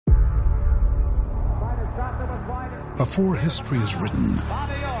Before history is written,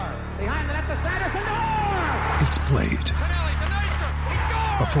 it's played.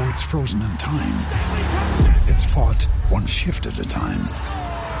 Before it's frozen in time, it's fought one shift at a time.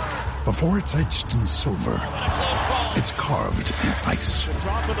 Before it's etched in silver, it's carved in ice.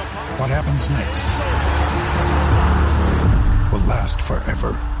 What happens next will last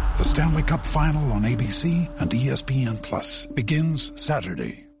forever. The Stanley Cup Final on ABC and ESPN Plus begins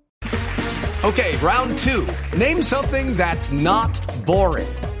Saturday. Okay, round two. Name something that's not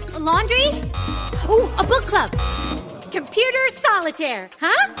boring. A laundry? Ooh, a book club. Computer solitaire,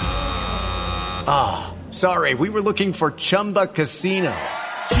 huh? Ah, sorry, we were looking for Chumba Casino.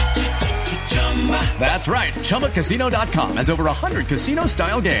 That's right, ChumbaCasino.com has over 100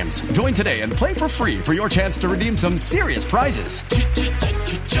 casino-style games. Join today and play for free for your chance to redeem some serious prizes.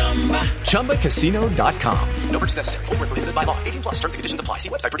 ChumbaCasino.com. No purchase necessary. Void where prohibited by law. 18 plus. Terms and conditions apply. See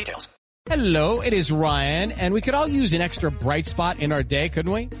website for details. Hello, it is Ryan, and we could all use an extra bright spot in our day,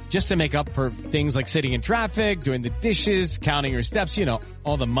 couldn't we? Just to make up for things like sitting in traffic, doing the dishes, counting your steps, you know,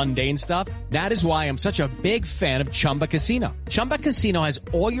 all the mundane stuff. That is why I'm such a big fan of Chumba Casino. Chumba Casino has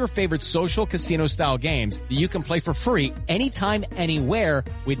all your favorite social casino-style games that you can play for free anytime, anywhere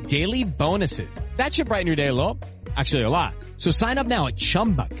with daily bonuses. That should brighten your day a little. Actually, a lot. So sign up now at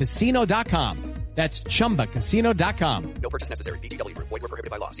ChumbaCasino.com. That's ChumbaCasino.com. No purchase necessary. VGW Group. Void where prohibited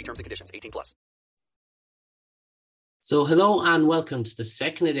by law. See terms and conditions. 18 plus. So hello and welcome to the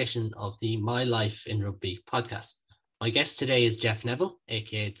second edition of the My Life in Rugby podcast. My guest today is Jeff Neville,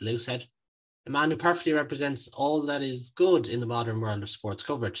 aka the Loosehead, a man who perfectly represents all that is good in the modern world of sports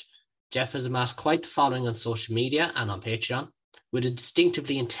coverage. Jeff has amassed quite the following on social media and on Patreon, with a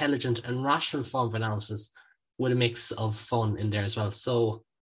distinctively intelligent and rational form of analysis, with a mix of fun in there as well. So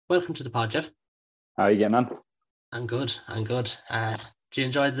welcome to the pod, Jeff. How are you getting on? I'm good. Did you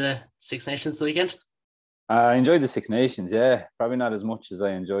enjoy the Six Nations the weekend? I enjoyed the Six Nations, yeah. Probably not as much as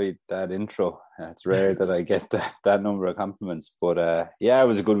I enjoyed that intro. It's rare that I get that number of compliments. But yeah, it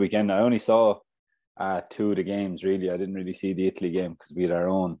was a good weekend. I only saw two of the games, really. I didn't really see the Italy game because we had our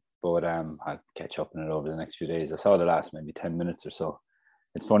own. But I'll catch up on it over the next few days. I saw the last maybe 10 minutes or so.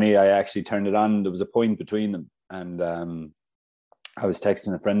 It's funny, I actually turned it on. There was a point between them. And I was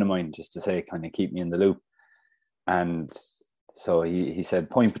texting a friend of mine just to say, kind of keep me in the loop. And so he said,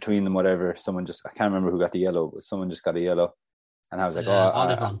 point between them, whatever. Someone just, I can't remember who got the yellow, but someone just got a yellow. And I was like,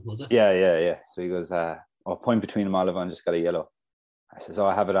 Olivan, was it? Yeah. So he goes, point between them, Olivan just got a yellow. I says,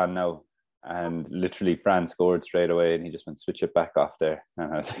 I have it on now. And literally Fran scored straight away and he just went, switch it back off there.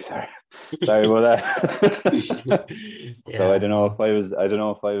 And I was like, sorry about that. Yeah. So I don't know if I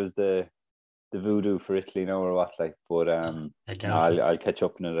was the voodoo for Italy now or what, like, but I'll catch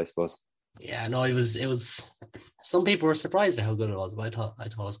up on it, I suppose. Yeah, no, it was. Some people were surprised at how good it was, but I thought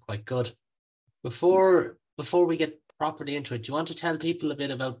it was quite good. Before we get properly into it, do you want to tell people a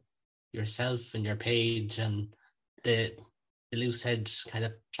bit about yourself and your page and the Loosehead kind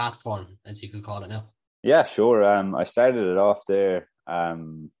of platform, as you could call it now? Yeah, sure. I started it off there. I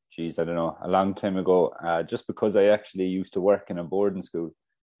don't know, a long time ago. Just because I actually used to work in a boarding school.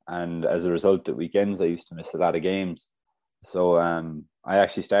 And as a result, at weekends, I used to miss a lot of games. So I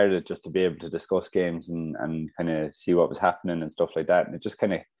actually started it just to be able to discuss games and kind of see what was happening and stuff like that. And it just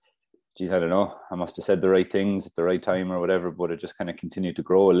kind of, I don't know, I must have said the right things at the right time or whatever, but it just kind of continued to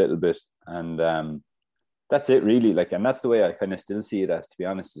grow a little bit. And that's it really. Like, and that's the way I kind of still see it as, to be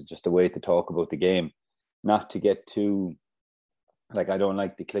honest, is just a way to talk about the game, not to get too, like, I don't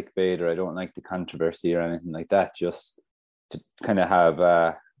like the clickbait or I don't like the controversy or anything like that. Just to kind of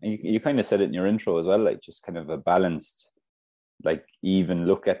have, you kind of said it in your intro as well, like just kind of a balanced, like even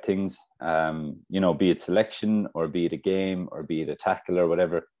look at things, be it selection or be it a game or be it a tackle or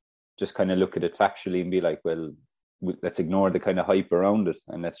whatever, just kind of look at it factually and be like, well, let's ignore the kind of hype around it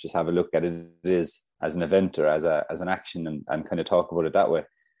and let's just have a look at it is as an event or as an action and kind of talk about it that way.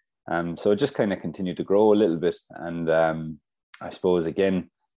 So it just kind of continued to grow a little bit. And I suppose,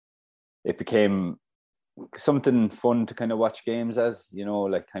 again, it became something fun to kind of watch games as,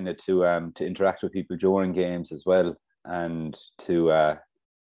 like kind of to interact with people during games as well, and to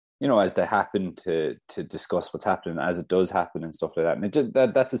as they happen to discuss what's happening as it does happen and stuff like that.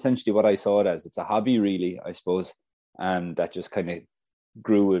 And that's essentially what I saw it as. It's a hobby really, I suppose, and that just kind of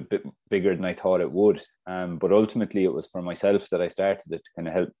grew a bit bigger than I thought it would. But ultimately it was for myself that I started it, to kind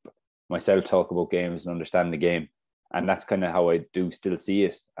of help myself talk about games and understand the game. And that's kind of how I do still see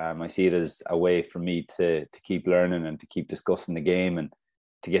it. I see it as a way for me to keep learning and to keep discussing the game and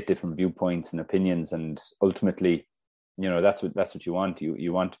to get different viewpoints and opinions. And ultimately, that's what you want.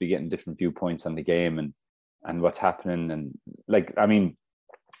 You want to be getting different viewpoints on the game and what's happening. And like, I mean,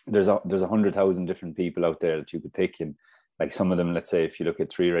 there's 100,000 different people out there that you could pick, and like some of them, let's say if you look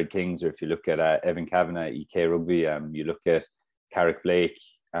at Three Red Kings, or if you look at Evan Kavanagh, EK Rugby, you look at Carrick Blake,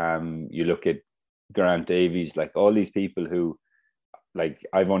 you look at Grant Davies, like all these people who, like,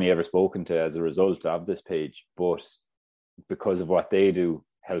 I've only ever spoken to as a result of this page, but because of what they do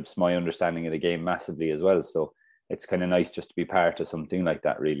helps my understanding of the game massively as well. So it's kind of nice just to be part of something like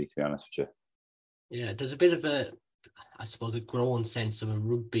that, really, to be honest with you. Yeah, there's a bit of I suppose, a growing sense of a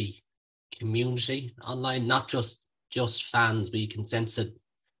rugby community online, not just fans, but you can sense it,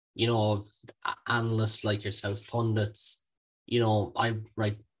 of analysts like yourself, pundits. I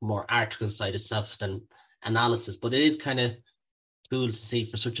write more article side of stuff than analysis, but it is kind of cool to see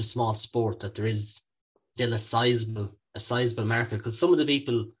for such a small sport that there is still a sizable market, because some of the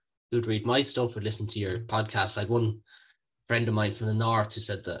people who'd read my stuff would listen to your podcast. I had one friend of mine from the north who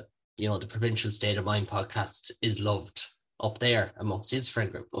said that, the Provincial State of Mind podcast is loved up there amongst his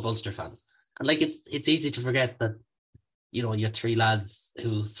friend group of Ulster fans. And like, it's easy to forget that, you're three lads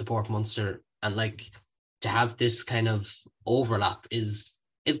who support Munster, and like, to have this kind of overlap is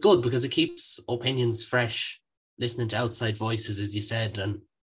good, because it keeps opinions fresh, listening to outside voices, as you said. And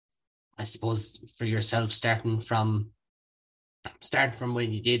I suppose for yourself, starting from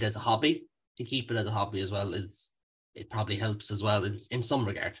when you did as a hobby, to keep it as a hobby as well, it probably helps as well in some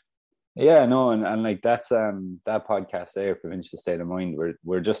regard. Yeah, no, and like that's that podcast there, Provincial State of Mind,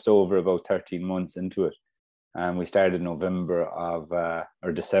 we're just over about 13 months into it. And we started November of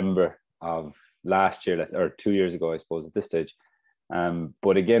or December of last year, or 2 years ago, I suppose, at this stage.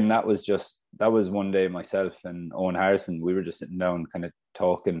 But again, that was one day myself and Owen Harrison, we were just sitting down kind of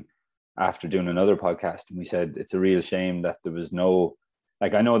talking after doing another podcast, and we said it's a real shame that there was no,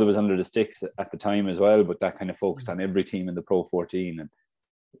 like, I know there was Under the Sticks at the time as well, but that kind of focused on every team in the Pro 14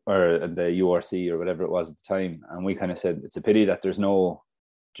 or the URC or whatever it was at the time. And we kind of said it's a pity that there's no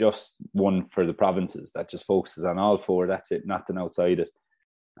just one for the provinces that just focuses on all four. That's it, nothing outside it.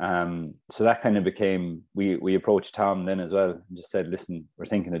 So that kind of became, we approached Tom then as well and just said, listen, we're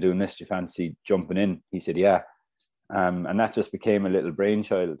thinking of doing this. Do you fancy jumping in? He said, yeah. And that just became a little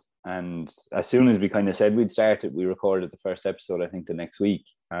brainchild. And as soon as we kind of said we'd start it, we recorded the first episode, I think the next week.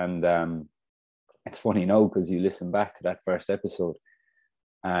 And it's funny now, because you listen back to that first episode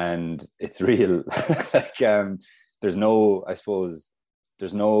and it's real. Like, there's no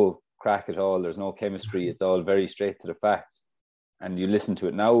crack at all. There's no chemistry. It's all very straight to the facts. And you listen to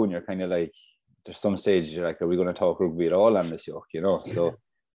it now and you're kind of like, there's some stages you're like, are we going to talk rugby at all on this yoke? So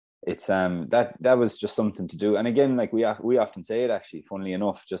it's that was just something to do. And again, like we often say it, actually, funnily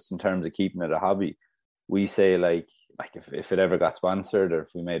enough, just in terms of keeping it a hobby, we say like if it ever got sponsored or if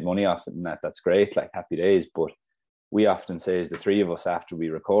we made money off it, and that's great, like, happy days. But we often say, as the three of us, after we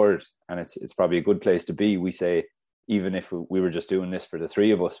record, and it's probably a good place to be, we say, even if we were just doing this for the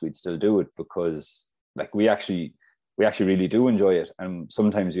three of us, we'd still do it, because like we actually really do enjoy it. And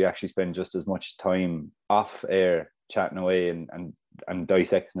sometimes we actually spend just as much time off air chatting away and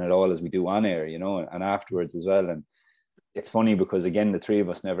dissecting it all as we do on air, and afterwards as well. And it's funny because, again, the three of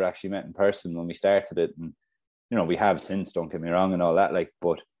us never actually met in person when we started it. And, we have since, don't get me wrong, and all that, like,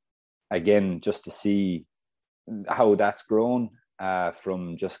 but again, just to see how that's grown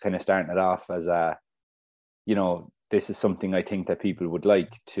from just kind of starting it off as a, this is something I think that people would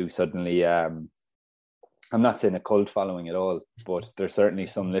like, to suddenly, I'm not saying a cult following at all, but there's certainly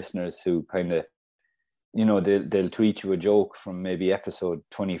some listeners who kind of, they'll tweet you a joke from maybe episode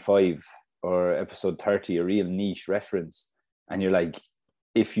 25 or episode 30, a real niche reference. And you're like,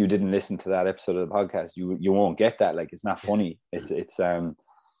 if you didn't listen to that episode of the podcast, you won't get that. Like, it's not funny. It's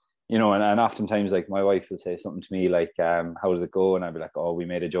and oftentimes, like, my wife will say something to me like, how did it go? And I'll be like, oh, we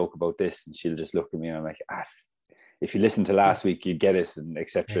made a joke about this. And she'll just look at me and I'm like, if you listened to last week, you'd get it, and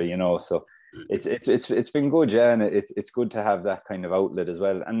etc. So it's been good, yeah. And it's good to have that kind of outlet as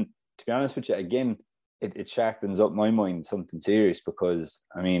well. And to be honest with you, again, it sharpens up my mind, something serious, because,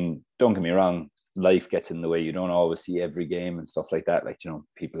 I mean, don't get me wrong, life gets in the way. You don't always see every game and stuff like that. Like,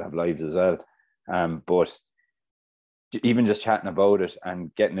 people have lives as well. But even just chatting about it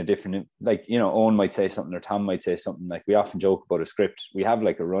and getting a different, like, Owen might say something or Tom might say something. Like, we often joke about a script. We have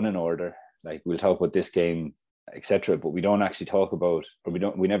like a running order. Like, we'll talk about this game, etc. But we don't actually talk about, or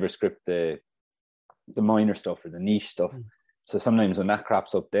we never script the minor stuff or the niche stuff. So sometimes when that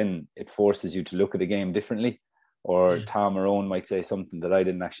crops up, then it forces you to look at a game differently. Or Tom or Owen might say something that I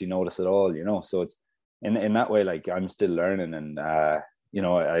didn't actually notice at all, So it's in that way, like, I'm still learning, and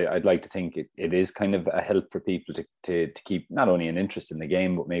I'd like to think it is kind of a help for people to keep not only an interest in the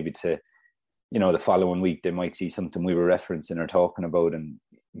game, but maybe to, the following week they might see something we were referencing or talking about, and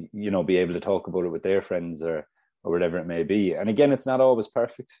be able to talk about it with their friends or or whatever it may be. And again, it's not always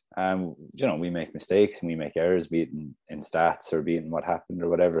perfect. We make mistakes and we make errors, be it in stats or be it in what happened or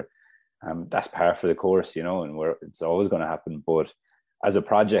whatever. That's par for the course, and it's always going to happen. But as a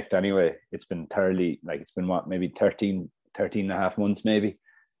project anyway, it's been maybe 13 and a half months maybe.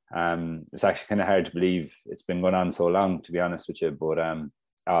 It's actually kind of hard to believe it's been going on so long, to be honest with you. But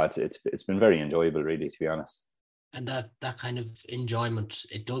it's been very enjoyable, really, to be honest. And that kind of enjoyment,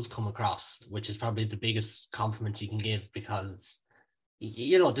 it does come across, which is probably the biggest compliment you can give, because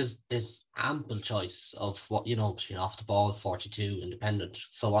there's ample choice of what, between off the ball, 42, independent,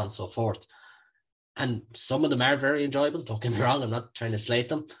 so on and so forth. And some of them are very enjoyable. Don't get me wrong, I'm not trying to slate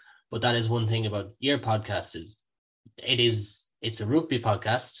them, but that is one thing about your podcast it's a rugby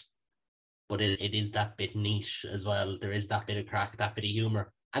podcast, but it is that bit niche as well. There is that bit of crack, that bit of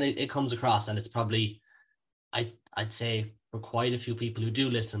humor, and it comes across, and it's probably, I'd say, for quite a few people who do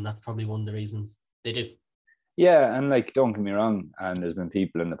listen, that's probably one of the reasons they do. Yeah, and don't get me wrong, and there's been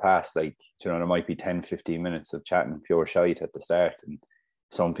people in the past, there might be 10, 15 minutes of chatting pure shite at the start, and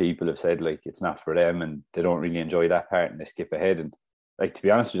some people have said it's not for them and they don't really enjoy that part and they skip ahead. And to be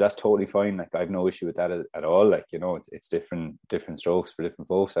honest with you, that's totally fine. I have no issue with that at all. It's different strokes for different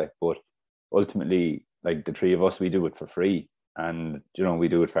folks. But ultimately, the three of us, we do it for free, and we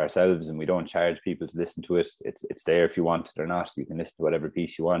do it for ourselves, and we don't charge people to listen to it. It's there if you want it or not. You can listen to whatever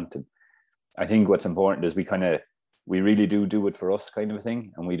piece you want. And I think what's important is we really do it for us, kind of a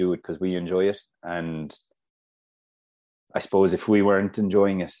thing, and we do it because we enjoy it. And I suppose if we weren't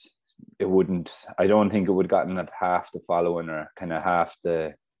enjoying it, I don't think it would have gotten at half the following or kind of half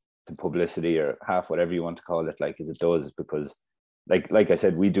the publicity or half whatever you want to call it, as it does, because like I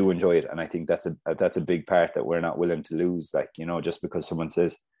said, we do enjoy it. And I think that's a big part that we're not willing to lose. Just because someone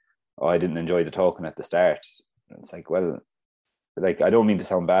says, "Oh, I didn't enjoy the talking at the start." It's well, I don't mean to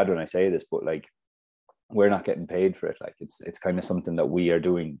sound bad when I say this, but we're not getting paid for it. It's kind of something that we are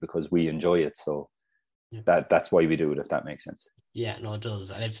doing because we enjoy it. So that's why we do it, if that makes sense. Yeah, no, it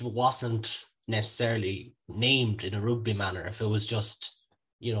does. And if it wasn't necessarily named in a rugby manner, if it was just,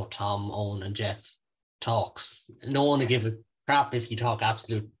 Tom, Owen and Jeff talks, no one would give a crap if you talk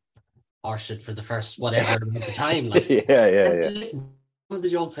absolute horseshit for the first whatever amount of time. Yeah. Listen, some of the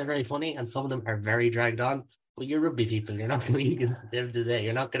jokes are very funny and some of them are very dragged on, but you're rugby people, you're not comedians at the end of the day.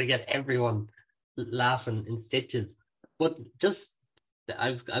 You're not going to get everyone laughing in stitches. But just, I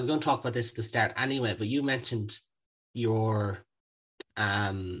was going to talk about this at the start anyway, but you mentioned your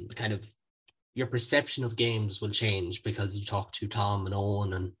kind of your perception of games will change because you talk to Tom and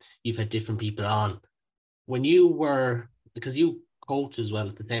Owen and you've had different people on. Because you coach as well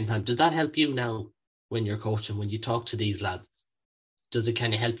at the same time, does that help you now when you're coaching, when you talk to these lads? Does it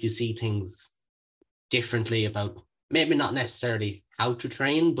kind of help you see things differently about maybe not necessarily how to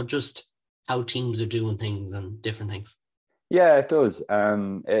train, but just how teams are doing things and different things? Yeah, it does.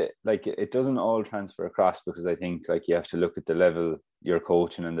 It doesn't all transfer across, because I think you have to look at the level you're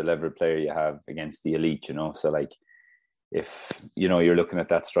coaching and the level of player you have against the elite, So if you're looking at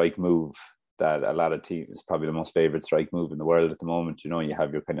that strike move that a lot of teams, probably the most favorite strike move in the world at the moment, you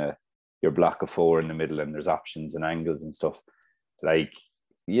have your block of four in the middle and there's options and angles and stuff. If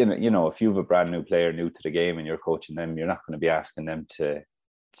you have a brand new player new to the game and you're coaching them, you're not going to be asking them to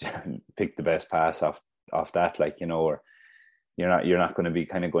pick the best pass off that, or you're not going to be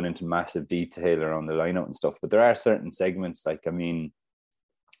kind of going into massive detail around the lineout and stuff. But there are certain segments,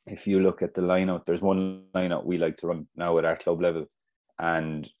 if you look at the lineout, there's one lineout we like to run now at our club level,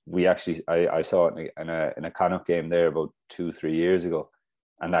 and we actually I saw it in a Connacht game there about 2-3 years ago,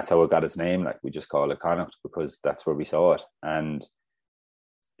 and that's how it got its name. We just call it Connacht because that's where we saw it, and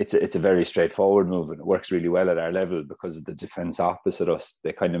it's a very straightforward move, and it works really well at our level because of the defence opposite us.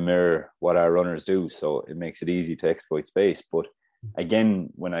 They kind of mirror what our runners do, so it makes it easy to exploit space. But again,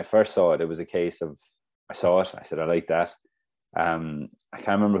 when I first saw it, it was a case of I saw it, I said I like that. I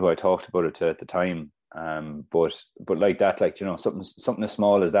can't remember who I talked about it to at the time, but like that, something as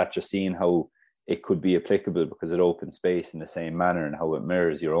small as that, just seeing how it could be applicable because it opens space in the same manner and how it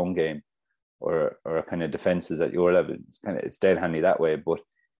mirrors your own game or kind of defenses at your level. It's dead handy that way. But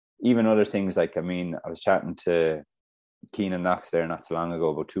even other things I was chatting to Keenan Knox there not so long ago,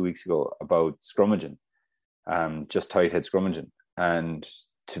 about 2 weeks ago, about scrummaging, just tight head scrummaging, and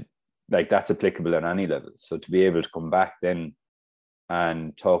that's applicable at any level. So to be able to come back then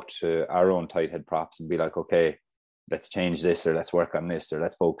and talk to our own tight head props and be like, okay, let's change this, or let's work on this, or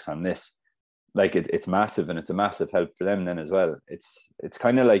let's focus on this. It's massive, and it's a massive help for them then as well. It's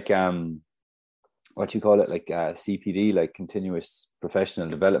kind of what you call it, CPD, continuous professional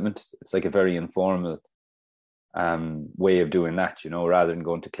development. It's a very informal way of doing that, rather than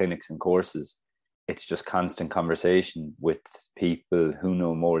going to clinics and courses. it's just constant conversation with people who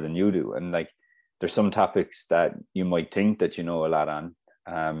know more than you do. And like, there's some topics that you might think that you know a lot on.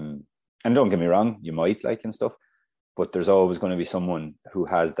 And don't get me wrong, you might like and stuff, but there's always going to be someone who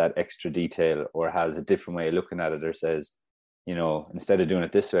has that extra detail or has a different way of looking at it, or says, you know, instead of doing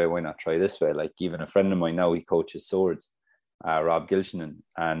it this way, why not try this way? Like, even a friend of mine now, he coaches swords, Rob Gilshanan,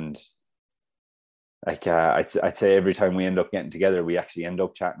 and like I'd say every time we end up getting together, we actually end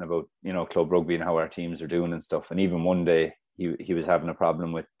up chatting about, you know, club rugby and how our teams are doing and stuff. And even one day he was having a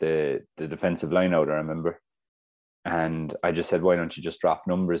problem with the defensive line out, I remember. And I just said, why don't you just drop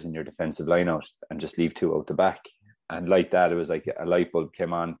numbers in your defensive line out and just leave 2 out the back? And like that, it was like a light bulb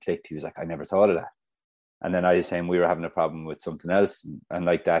came on, clicked. He was like, I never thought of that. And then I was saying we were having a problem with something else. And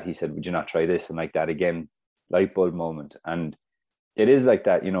like that, he said, would you not try this? And like that again, light bulb moment. And it is like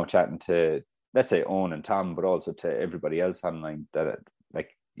that, you know, chatting to, let's say, Owen and Tom, but also to everybody else online that, like,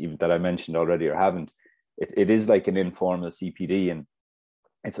 even that I mentioned already or haven't. It is like an informal CPD, and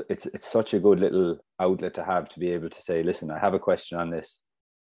it's such a good little outlet to have, to be able to say, listen, I have a question on this.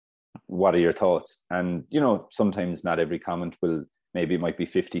 What are your thoughts? And, you know, sometimes not every comment will, maybe it might be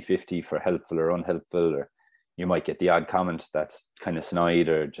 50-50 for helpful or unhelpful, or you might get the odd comment that's kind of snide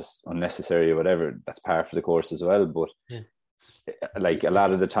or just unnecessary or whatever. That's par for the course as well. But like, a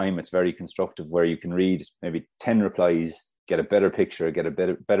lot of the time it's very constructive, where you can read maybe 10 replies, get a better picture, get a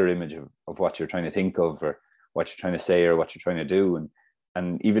better image of what you're trying to think of, or what you're trying to say, or what you're trying to do.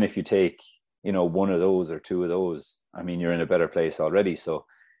 And even if you take, you know, 1 of those or 2 of those, I mean, you're in a better place already. So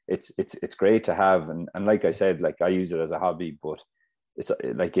it's great to have. And like I said, like, I use it as a hobby, but it's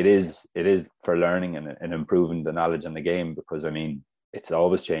like, it is for learning and improving the knowledge in the game, because I mean, it's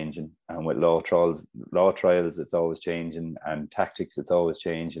always changing, and with law trials it's always changing, and tactics, it's always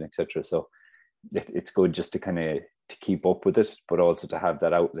changing, etc. So it's good just to kind of to keep up with it, but also to have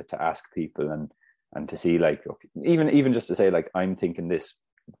that outlet to ask people and to see, like, okay, even just to say, like, I'm thinking this,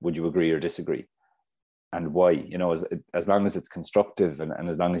 would you agree or disagree, and why? You know, as long as it's constructive, and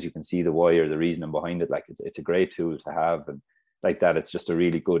as long as you can see the why or the reasoning behind it, like, it's a great tool to have. And like that, it's just a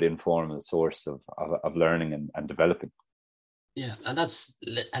really good informal source of learning and developing. Yeah,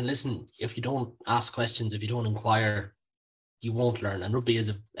 and listen, if you don't ask questions, if you don't inquire, you won't learn. And rugby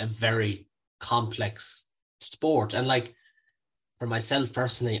is a very complex sport. And like, for myself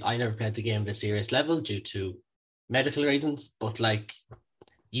personally, I never played the game at a serious level due to medical reasons, but like,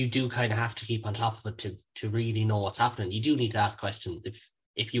 you do kind of have to keep on top of it to really know what's happening. You do need to ask questions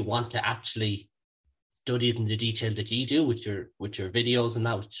if you want to actually study it in the detail that you do with your videos and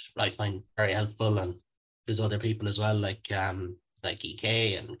that, which I find very helpful. And there's other people as well, like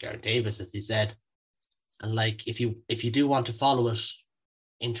EK and Gareth Davis, as he said. And like, if you do want to follow it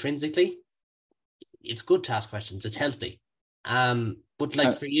intrinsically, it's good to ask questions. It's healthy. But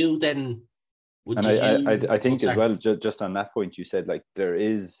like, for you then, I think as well, just on that point, you said, like, there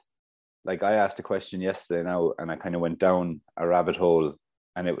is, like, I asked a question yesterday now, and I kind of went down a rabbit hole,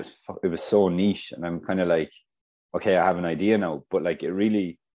 and it was so niche, and I'm kind of like, okay, I have an idea now, but like, it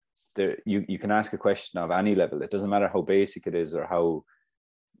really, you can ask a question of any level. It doesn't matter how basic it is, or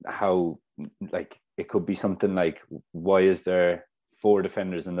how like, it could be something like, why is there 4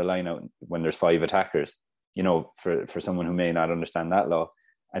 defenders in the line out when there's 5 attackers, you know, for someone who may not understand that law.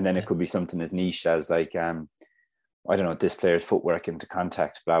 And then it could be something as niche as, like, I don't know, this player's footwork into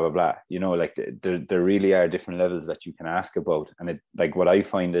contact, blah, blah, blah. You know, like, there really are different levels that you can ask about. And it, like, what I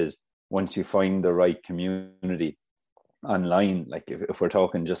find is, once you find the right community online, like, if we're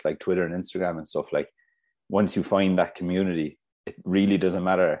talking just like Twitter and Instagram and stuff, like, once you find that community, it really doesn't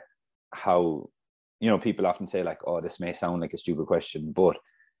matter how, you know, people often say, like, oh, this may sound like a stupid question, but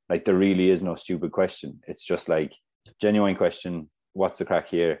like, there really is no stupid question. It's just like, genuine question, what's the crack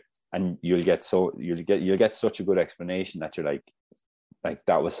here? And you'll get such a good explanation that you're like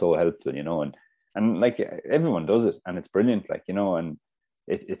that was so helpful, you know. And like, everyone does it, and it's brilliant, like, you know. And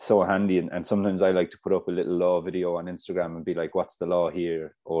it's so handy. And sometimes I like to put up a little law video on Instagram and be like, what's the law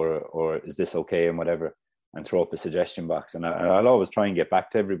here, or is this okay, and whatever, and throw up a suggestion box. And I'll always try and get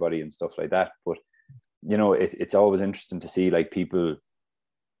back to everybody and stuff like that. But, you know, it's always interesting to see, like,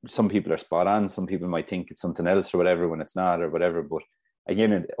 some people are spot on, some people might think it's something else or whatever when it's not, or whatever. But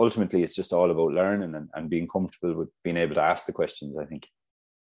again, ultimately, it's just all about learning and being comfortable with being able to ask the questions, I think.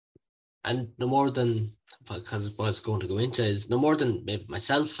 And no more than, because what I was going to go into is, no more than maybe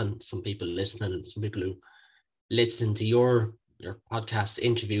myself and some people listening, and some people who listen to your podcast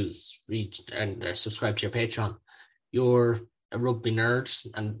interviews, read and are subscribed to your Patreon, you're a rugby nerd,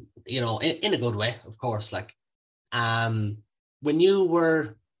 and, you know, in a good way, of course. Like, when you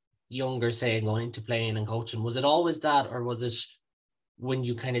were younger, say, going into playing and coaching, was it always that, or was it when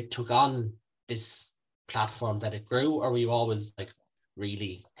you kind of took on this platform that it grew, or were you always like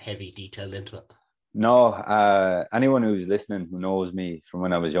really heavy detailed into it? No, anyone who's listening who knows me from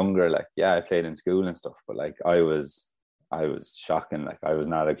when I was younger, like, yeah, I played in school and stuff, but like I was shocking. Like I was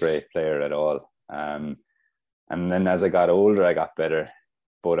not a great player at all. And then as I got older, I got better.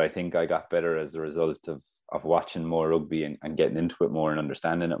 But I think I got better as a result of watching more rugby and getting into it more and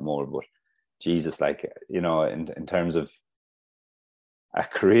understanding it more. But Jesus, like, you know, in terms of a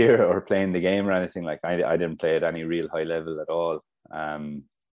career or playing the game or anything, like I didn't play at any real high level at all.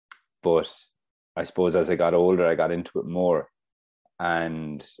 But I suppose as I got older, I got into it more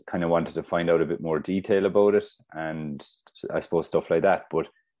and kind of wanted to find out a bit more detail about it, and I suppose stuff like that. But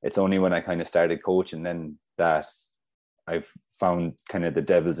it's only when I kind of started coaching then that I've found kind of the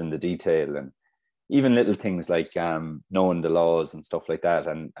devil's in the detail, and even little things like knowing the laws and stuff like that,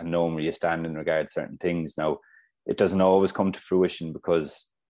 and knowing where you stand in regard to certain things. Now, it doesn't always come to fruition because,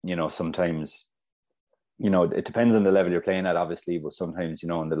 you know, sometimes, you know, it depends on the level you're playing at, obviously, but sometimes, you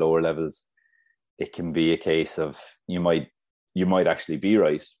know, in the lower levels, it can be a case of you might actually be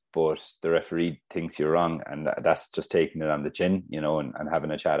right, but the referee thinks you're wrong, and that's just taking it on the chin, you know, and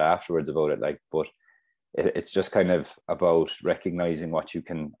having a chat afterwards about it. Like, but it's just kind of about recognizing what you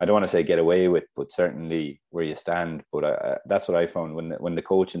can, I don't want to say get away with, but certainly where you stand. But that's what I found when the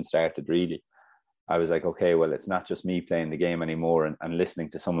coaching started, really. I was like, okay, well, it's not just me playing the game anymore and listening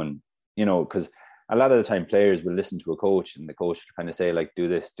to someone, you know, because a lot of the time players will listen to a coach and the coach will kind of say, like, do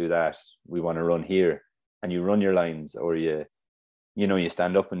this, do that, we want to run here, and you run your lines, or you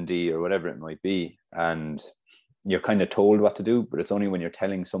stand up in D or whatever it might be, and you're kind of told what to do. But it's only when you're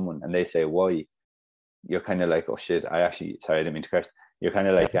telling someone and they say why, you're kind of like, oh shit, sorry, I didn't mean to curse. You're kind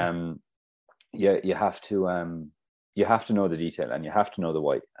of like, you have to know the detail and you have to know the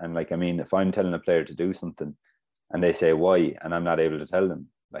why. And like, I mean, if I'm telling a player to do something and they say why, and I'm not able to tell them,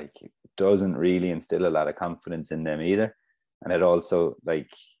 like, it doesn't really instill a lot of confidence in them either. And it also, like,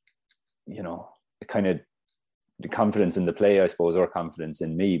 you know, it kind of, the confidence in the play, I suppose, or confidence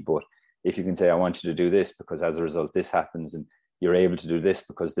in me. But if you can say, I want you to do this because as a result this happens, and you're able to do this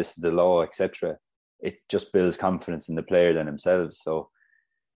because this is the law, etc., it just builds confidence in the player than themselves. So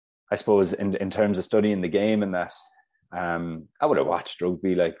I suppose in terms of studying the game and that, I would have watched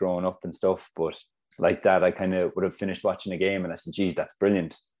rugby like growing up and stuff, but like that, I kind of would have finished watching a game and I said, geez, that's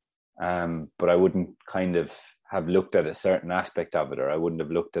brilliant. But I wouldn't kind of have looked at a certain aspect of it, or I wouldn't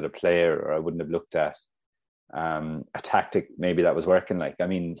have looked at a player, or I wouldn't have looked at a tactic maybe that was working. Like, I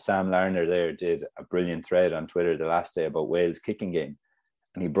mean, Sam Larner there did a brilliant thread on Twitter the last day about Wales' kicking game,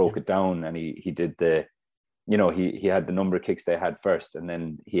 and he broke it down, and he did the, you know, he had the number of kicks they had first, and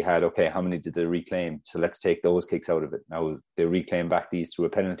then he had, okay, how many did they reclaim? So let's take those kicks out of it. Now they reclaim back these through a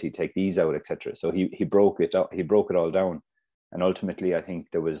penalty, take these out, etc. So he broke it up, he broke it all down, and ultimately I think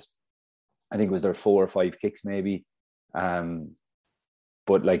it was there 4 or 5 kicks maybe,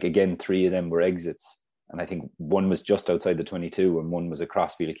 but like, again, 3 of them were exits, and I think one was just outside the 22 and one was a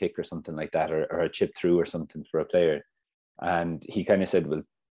crossfield kick or something like that, or a chip through or something for a player. And he kind of said, well,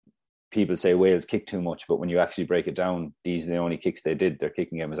 people say Wales kick too much, but when you actually break it down, these are the only kicks they did. Their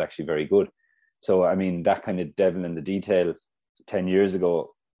kicking game was actually very good. So, I mean, that kind of devil in the detail 10 years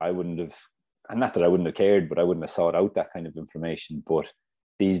ago, I wouldn't have, and not that I wouldn't have cared, but I wouldn't have sought out that kind of information. But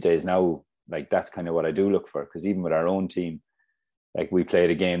these days now, like, that's kind of what I do look for. Because even with our own team, like, we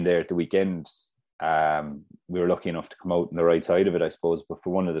played a game there at the weekend. We were lucky enough to come out on the right side of it, I suppose. But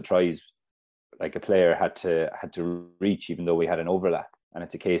for one of the tries, like, a player had to reach, even though we had an overlap. And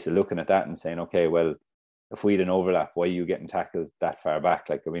it's a case of looking at that and saying, okay, well, if we had an overlap, why are you getting tackled that far back?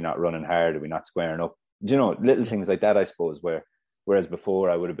 Like, are we not running hard? Are we not squaring up? Do you know, little things like that, I suppose, whereas before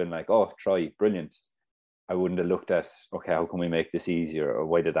I would have been like, oh, try, brilliant. I wouldn't have looked at, okay, how can we make this easier? Or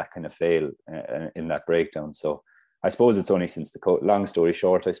why did that kind of fail in that breakdown? So I suppose it's only since long story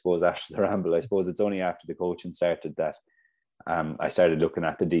short, I suppose, after the ramble, I suppose it's only after the coaching started that I started looking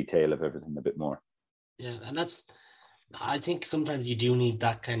at the detail of everything a bit more. Yeah, and I think sometimes you do need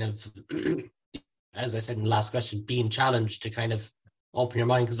that kind of, as I said in the last question, being challenged to kind of open your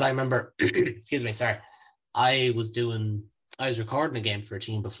mind. Because I remember, excuse me, sorry, I was recording a game for a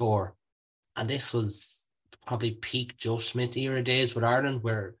team before, and this was probably peak Joe Schmidt era days with Ireland,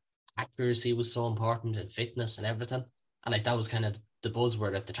 where accuracy was so important and fitness and everything. And like, that was kind of the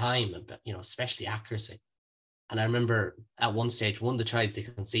buzzword at the time, you know, especially accuracy. And I remember at one stage, one of the tries they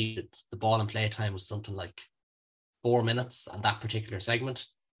conceded, the ball and play time was something like 4 minutes on that particular segment,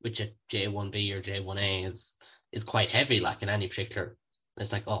 which at J1B or J1A is quite heavy, like in any particular.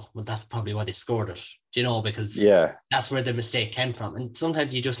 It's like, oh, well, that's probably why they scored it, do you know, because that's where the mistake came from. And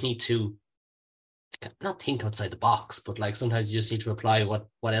sometimes you just need to not think outside the box, but like sometimes you just need to apply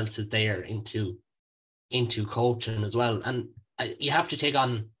what else is there into coaching as well. And you have to take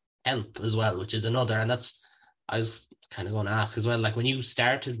on help as well, which is another. And that's, I was kind of going to ask as well, like when you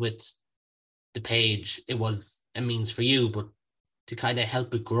started with the page, it was a means for you, but to kind of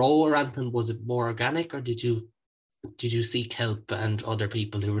help it grow or anything, was it more organic, or did you seek help and other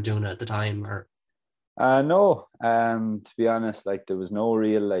people who were doing it at the time? Or No, to be honest, like there was no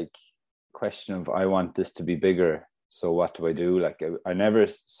real like question of I want this to be bigger, so what do I do? Like I never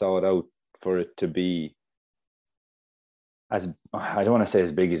saw it out for it to be as, I don't want to say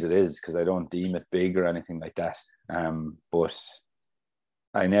as big as it is, because I don't deem it big or anything like that. But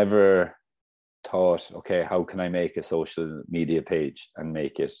I never thought, okay, how can I make a social media page and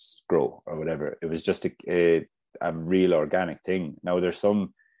make it grow or whatever. It was just a real organic thing. Now there's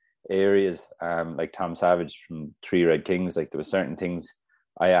some areas, like Tom Savage from Three Red Kings, like there were certain things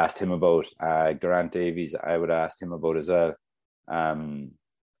I asked him about. Grant Davies, I would ask him about as well.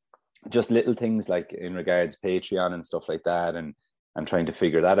 Just little things like in regards Patreon and stuff like that, and trying to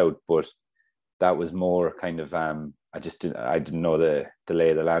figure that out. But that was more kind of I didn't know the lay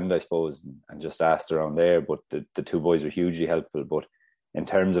of the land, I suppose, and just asked around there. But the two boys were hugely helpful. But in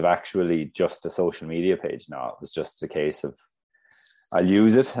terms of actually just a social media page, no, it was just a case of I'll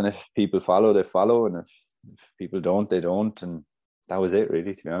use it, and if people follow, they follow, and if people don't, they don't, and that was it,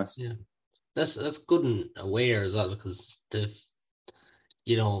 really, to be honest. yeah, that's good and aware as well, because the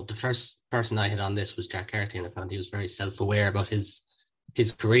first person I had on this was Jack Carty, and I found he was very self-aware about his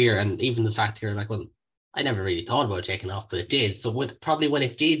career, and even the fact here, like, well, I never really thought about taking off, but it did. So probably when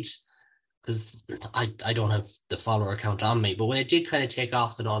it did, because I don't have the follower count on me, but when it did kind of take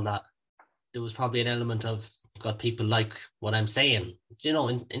off and all that, there was probably an element of got people like what I'm saying,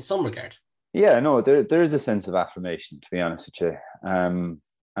 in some regard. Yeah, no, there is a sense of affirmation, to be honest with you, and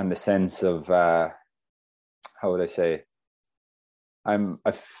the sense of how would I say? I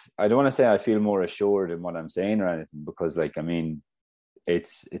don't want to say I feel more assured in what I'm saying or anything, because, like, I mean,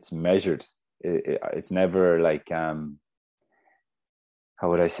 it's measured. It's never like how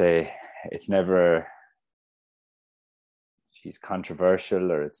would I say? It's never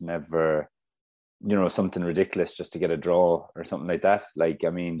controversial, or it's never something ridiculous just to get a draw or something like that. Like, I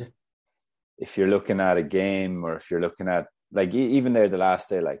mean, if you're looking at a game, or if you're looking at, like, even there the last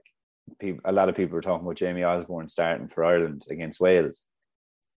day, like, a lot of people were talking about Jamie Osborne starting for Ireland against Wales,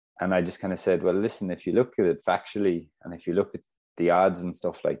 and I just kind of said, well, listen, if you look at it factually, and if you look at the odds and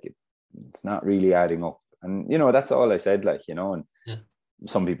stuff, like, it's not really adding up. And that's all I said, like, and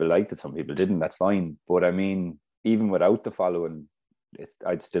some people liked it, some people didn't, that's fine. But I mean, even without the following,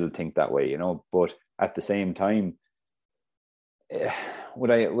 I'd still think that way, but at the same time,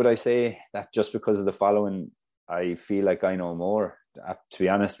 would I say that just because of the following I feel like I know more? To be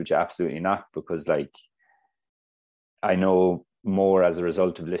honest with you, absolutely not, because, like, I know more as a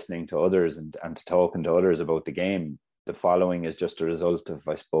result of listening to others and to talking to others about the game. The following is just a result of,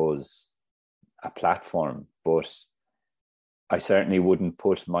 I suppose, a platform. But I certainly wouldn't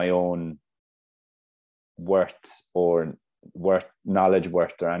put my own knowledge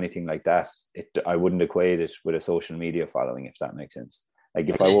worth or anything like that. I wouldn't equate it with a social media following, if that makes sense. Like,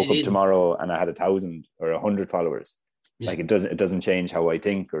 if I woke up tomorrow and I had 1,000 or 100 followers, like, it doesn't change how I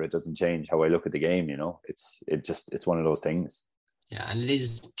think, or it doesn't change how I look at the game. It's one of those things. Yeah, and it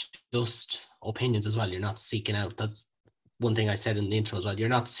is just opinions as well. You're not seeking out. That's one thing I said in the intro as well. You're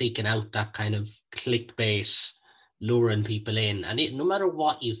not seeking out that kind of clickbait, luring people in. And no matter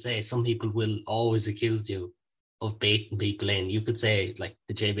what you say, some people will always accuse you of baiting people in. You could say, like,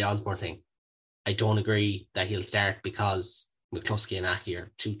 the JB Osborne thing. I don't agree that he'll start because McCluskey and Aki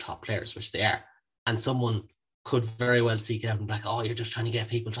are two top players, which they are. And someone could very well seek it out and be like, oh, you're just trying to get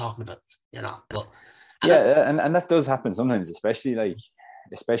people talking about it, But and that does happen sometimes, especially when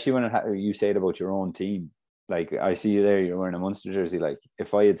you say it about your own team. Like, I see you there, you're wearing a Munster jersey. Like,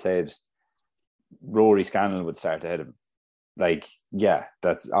 if I had said Rory Scannell would start ahead of him, like, yeah,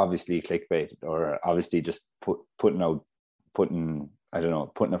 that's obviously clickbait, or obviously just putting a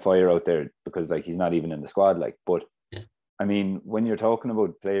fire out there, because, like, he's not even in the squad. Like, but I mean, when you're talking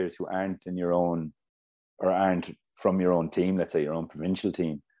about players who aren't in your own, or aren't from your own team, let's say your own provincial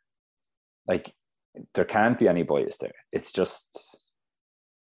team, like, there can't be any bias there. It's just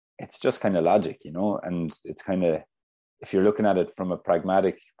kind of logic, and it's kind of, if you're looking at it from a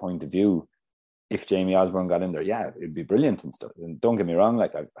pragmatic point of view, if Jamie Osborne got in there, yeah, it'd be brilliant and stuff. And don't get me wrong,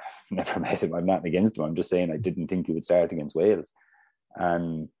 like, I've never met him, I'm not against him. I'm just saying I didn't think he would start against Wales.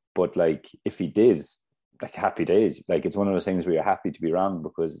 But, like, if he did, like, happy days. Like, it's one of those things where you're happy to be wrong,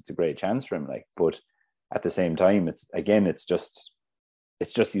 because it's a great chance for him. Like, but at the same time, it's just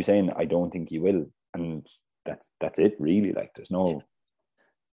you saying, I don't think he will. and that's it really. Like there's no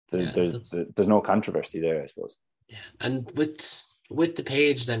there's no controversy there, I suppose. Yeah, and with the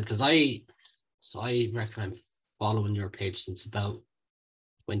page then, because I reckon I'm following your page since about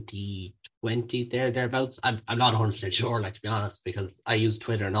 2020 thereabouts. I'm not 100% sure, like, to be honest, because I use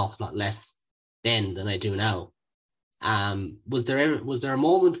Twitter an awful lot less then than I do now. Was there a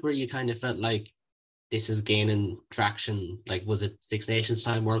moment where you kind of felt like this is gaining traction? Like, was it Six Nations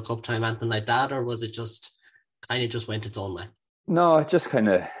time, World Cup time, anything like that, or was it just kind of just went its own way? No, it just kind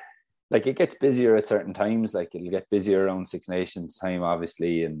of, like, it gets busier at certain times. Like it'll get busier around Six Nations time,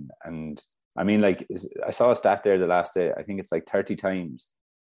 obviously, and I mean, like, I saw a stat there the last day. I think it's like 30 times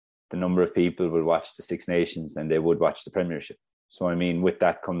the number of people will watch the Six Nations than they would watch the Premiership. So I mean, with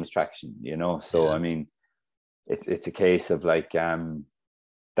that comes traction, you know. So yeah. I mean, it's a case of like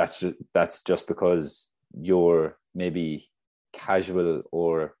that's just because you're maybe casual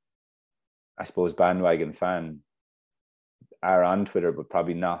or, I suppose, bandwagon fan are on Twitter, but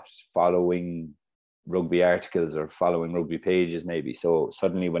probably not following rugby articles or following rugby pages maybe. So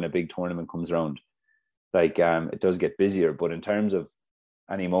suddenly when a big tournament comes around, like it does get busier. But in terms of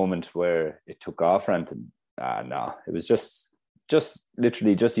any moment where it took off or anything, no, it was just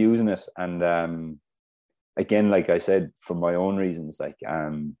literally just using it. And again, like I said, for my own reasons, like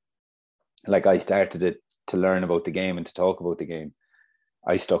I started it to learn about the game and to talk about the game.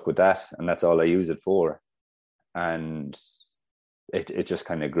 I stuck with that, and that's all I use it for. And it just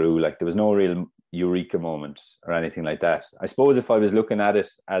kind of grew. Like there was no real eureka moment or anything like that. I suppose if I was looking at it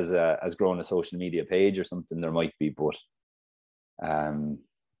as growing a social media page or something, there might be, but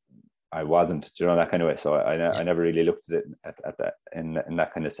I wasn't, you know, that kind of way. So I never really looked at it at that in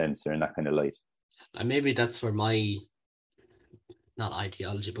that kind of sense or in that kind of light. And maybe that's where my, not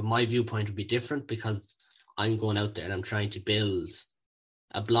ideology, but my viewpoint would be different, because I'm going out there and I'm trying to build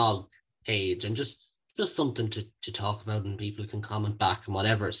a blog page and just something to talk about, and people can comment back and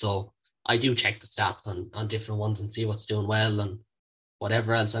whatever. So I do check the stats on different ones and see what's doing well and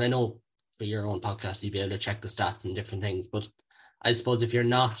whatever else. And I know for your own podcast, you'd be able to check the stats and different things. But I suppose if you're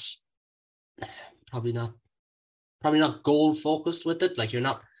not, probably not goal focused with it, like you're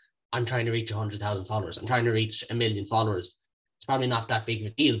not, I'm trying to reach 100,000 followers, I'm trying to reach 1 million followers, it's probably not that big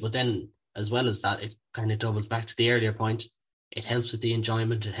of a deal. But then as well as that, it kind of doubles back to the earlier point. It helps with the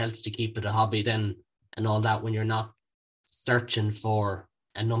enjoyment. It helps to keep it a hobby then and all that, when you're not searching for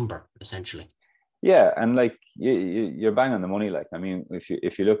a number, essentially. Yeah, and like you're bang on the money. Like, I mean,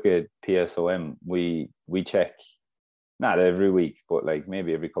 if you look at PSOM, we check, not every week, but like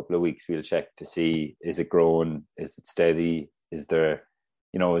maybe every couple of weeks we'll check to see, is it growing, is it steady, is there,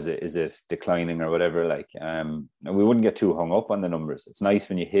 you know, is it declining or whatever. Like and we wouldn't get too hung up on the numbers. It's nice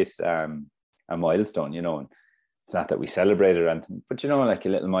when you hit a milestone, you know, and it's not that we celebrate or anything, but you know, like a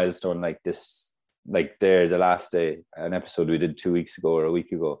little milestone like this, like the last day, an episode we did 2 weeks ago or a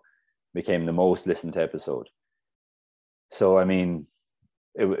week ago became the most listened to episode. So I mean,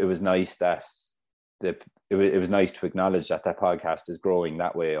 it was nice that it was nice to acknowledge that podcast is growing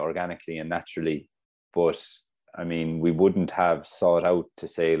that way organically and naturally. But I mean, we wouldn't have sought out to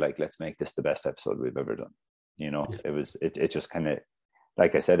say, like, let's make this the best episode we've ever done. You know, yeah. It just kind of,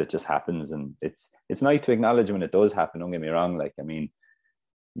 like I said, it just happens, and it's nice to acknowledge when it does happen. Don't get me wrong. Like, I mean,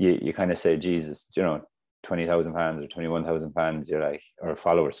 you kind of say, Jesus, you know, 20,000 fans or 21,000 fans, you're like, or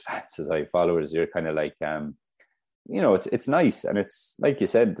followers, you're kind of like, you know, it's nice. And it's like you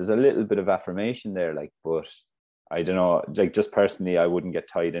said, there's a little bit of affirmation there, like, but I don't know, like, just personally, I wouldn't get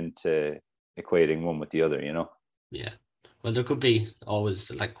tied into equating one with the other, you know? Yeah. Well, there could be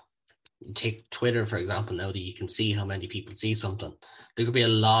always, like, take Twitter, for example, now that you can see how many people see something. There could be a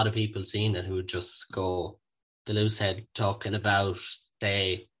lot of people seeing it who would just go, the loose head talking about,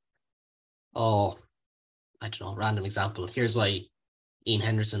 say, oh, I don't know, random example. Here's why Ian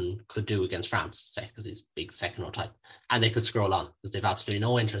Henderson could do against France, say, because he's big second row type. And they could scroll on because they've absolutely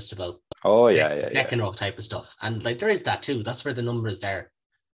no interest about second row type of stuff. And like, there is that too. That's where the numbers are.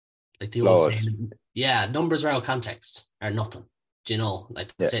 Like the old saying, yeah, numbers without context are nothing. Do you know?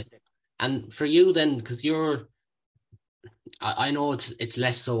 Like, that's it. And for you then, because I know it's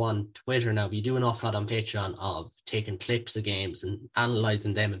less so on Twitter now, but you do an awful lot on Patreon of taking clips of games and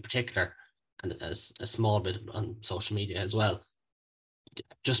analysing them in particular, and a small bit on social media as well.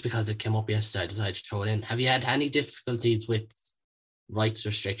 Just because it came up yesterday, I decided to throw it in. Have you had any difficulties with rights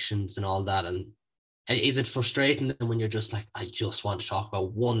restrictions and all that? And is it frustrating when you're just like, I just want to talk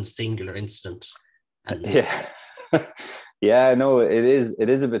about one singular incident? And yeah, no, it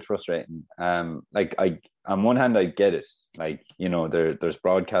is a bit frustrating. Like, on one hand, I get it. Like, you know, there's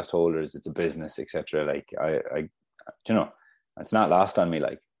broadcast holders, it's a business, etc. Like, I you know, it's not lost on me.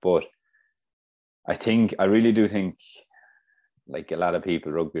 Like, but I really do think, like, a lot of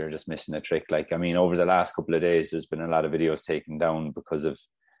people, rugby are just missing a trick. Like, I mean, over the last couple of days, there's been a lot of videos taken down because of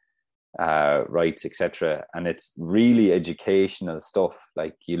rights, etc. And it's really educational stuff.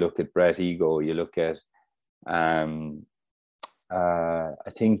 Like, you look at Brett Ego, you look at, I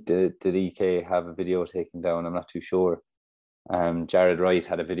think did EK have a video taken down? I'm not too sure. Jared Wright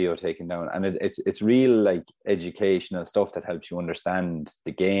had a video taken down, and it's real, like, educational stuff that helps you understand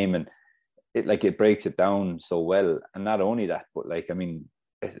the game, and it breaks it down so well. And not only that, but, like, I mean,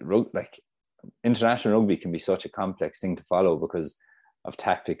 like, international rugby can be such a complex thing to follow because of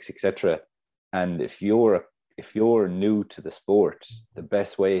tactics, etc. And if you're new to the sport, the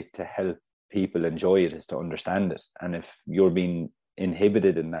best way to help people enjoy it is to understand it. And if you're being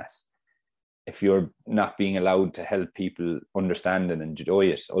inhibited in that, if you're not being allowed to help people understand and enjoy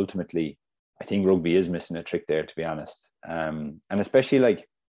it, ultimately, I think rugby is missing a trick there, to be honest. And especially, like,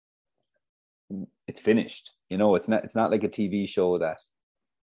 it's finished. You know, it's not like a TV show that,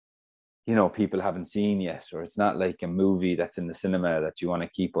 you know, people haven't seen yet, or it's not like a movie that's in the cinema that you want to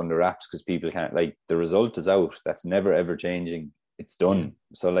keep under wraps because people can't. Like, the result is out. That's never ever changing. It's done.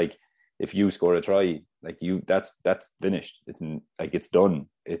 So, like, if you score a try, like, that's finished. It's done.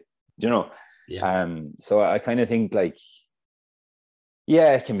 It, you know. Yeah. So I kind of think, like,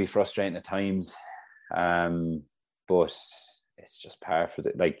 yeah, it can be frustrating at times, but it's just par for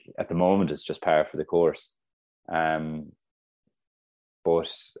the, like, at the moment, it's just par for the course.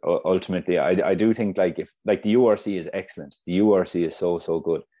 But ultimately, I do think, like, if, like, the URC is excellent. The URC is so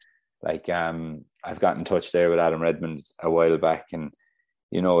good. Like, I've got in touch there with Adam Redmond a while back, and,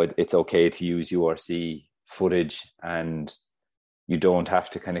 you know, it's okay to use URC footage, and you don't have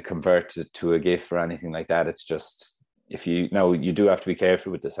to kind of convert it to a GIF or anything like that. It's just, you do have to be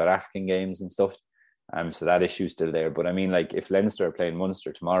careful with the South African games and stuff. So that issue's still there. But I mean, like, if Leinster are playing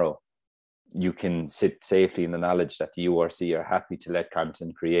Munster tomorrow, you can sit safely in the knowledge that the URC are happy to let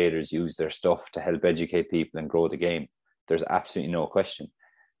content creators use their stuff to help educate people and grow the game. There's absolutely no question.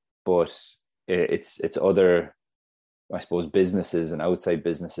 But it's other, I suppose, businesses and outside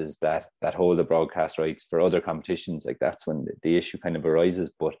businesses that hold the broadcast rights for other competitions. Like, that's when the issue kind of arises.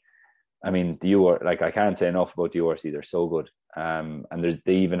 But I mean, like, I can't say enough about the URC. They're so good. And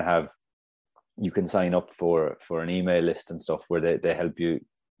they even have, you can sign up for an email list and stuff where they help you.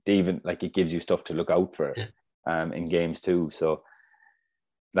 They even, like, it gives you stuff to look out for in games too. So,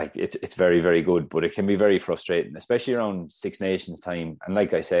 like, it's very, very good, but it can be very frustrating, especially around Six Nations time. And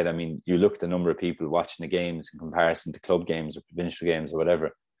like I said, I mean, you look at the number of people watching the games in comparison to club games or provincial games or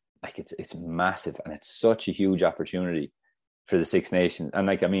whatever, like, it's massive, and it's such a huge opportunity for the Six Nations. And,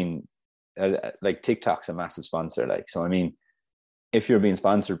 like, I mean, like, TikTok's a massive sponsor. Like, so, I mean, if you're being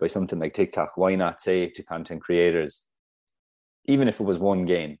sponsored by something like TikTok, why not say to content creators, even if it was one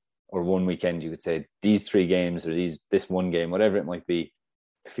game or one weekend, you could say these 3 games or this one game, whatever it might be,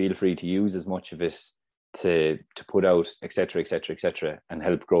 feel free to use as much of it to put out, etc., and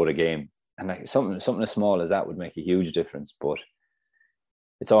help grow the game. And, like, something as small as that would make a huge difference. But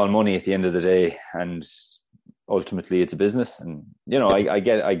it's all money at the end of the day, and ultimately it's a business. And, you know, I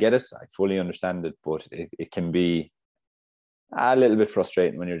get it, I fully understand it, but it can be a little bit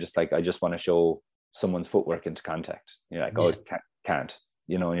frustrating when you're just like, I just want to show someone's footwork into contact. You're like, oh, can't,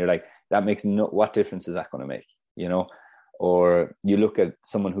 you know, and you're like, that makes what difference is that going to make, you know? Or you look at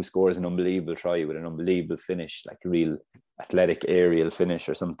someone who scores an unbelievable try with an unbelievable finish, like a real athletic aerial finish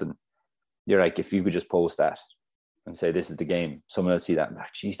or something. You're like, if you could just post that and say, this is the game, someone will see that and be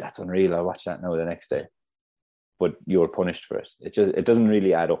like, geez, that's unreal, I'll watch that now the next day. But you're punished for it. It doesn't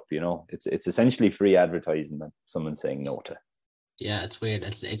really add up, you know? It's essentially free advertising that someone's saying no to. Yeah, it's weird.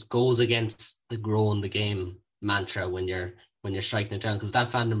 It goes against the growing the game mantra when you're striking it down, because that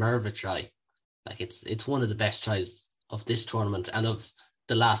Van der Merwe try, like, it's one of the best tries of this tournament and of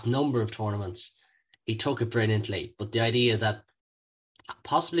the last number of tournaments. He took it brilliantly, but the idea that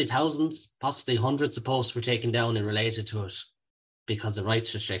possibly thousands, possibly hundreds of posts were taken down and related to it because of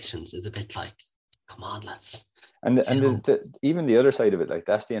rights restrictions is a bit like, come on, lads. And even the other side of it, like,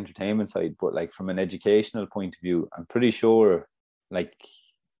 that's the entertainment side, but, like, from an educational point of view, I'm pretty sure, like,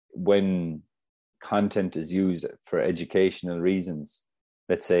 when content is used for educational reasons,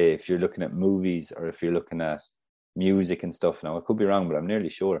 let's say if you're looking at movies or if you're looking at music and stuff, now I could be wrong, but I'm nearly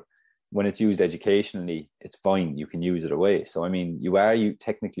sure when it's used educationally, it's fine, you can use it away. So, I mean, you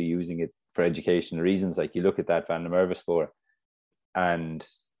technically using it for educational reasons. Like, you look at that Van der Merwe score and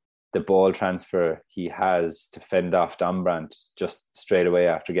the ball transfer he has to fend off Dombrandt just straight away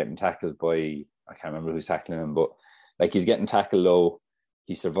after getting tackled by, I can't remember who's tackling him, but, like, he's getting tackled low,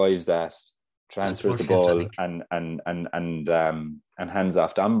 he survives that, transfers the ball and hands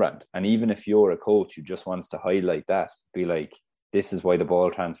off Dombrand. And even if you're a coach who just wants to highlight that, be like, this is why the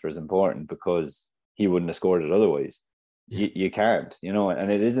ball transfer is important, because he wouldn't have scored it otherwise. You can't,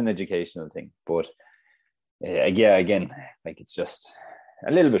 and it is an educational thing. But again, like, it's just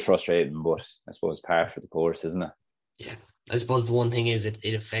a little bit frustrating, but I suppose par for the course, isn't it? Yeah, I suppose the one thing is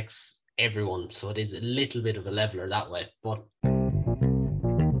it affects everyone, so it is a little bit of a leveler that way. But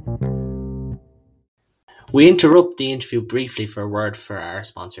we interrupt the interview briefly for a word for our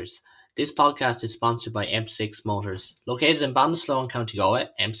sponsors. This podcast is sponsored by M6 Motors. Located in Ballinasloe in County Galway,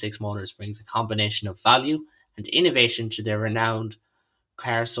 M6 Motors brings a combination of value and innovation to their renowned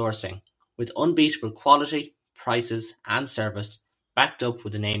car sourcing, with unbeatable quality, prices and service, backed up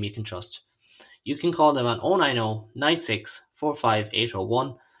with a name you can trust. You can call them on 090 96 45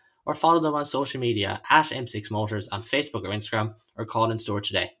 801 or follow them on social media at M6 Motors on Facebook or Instagram, or call in store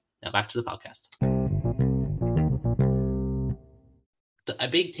today. Now back to the podcast. A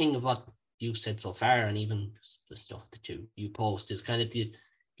big thing of what you've said so far, and even the stuff that you post, is kind of the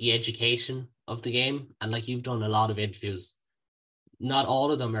education of the game. And like, you've done a lot of interviews, not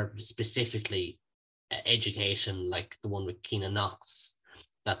all of them are specifically education, like the one with Keenan Knox,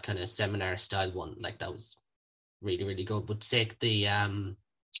 that kind of seminar style one, like that was really, really good. But take the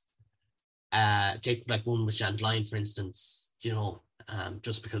take like one with Jan Blind, for instance,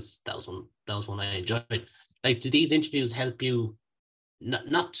 just because that was one I enjoyed. Like, do these interviews help you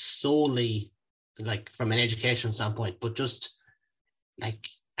not solely like from an education standpoint, but just like,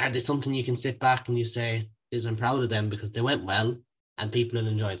 are they something you can sit back and you say, I'm proud of them because they went well and people will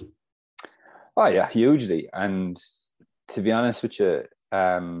enjoy them? Oh yeah, hugely. And to be honest with you,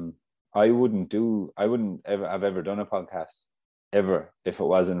 I wouldn't have ever done a podcast ever if it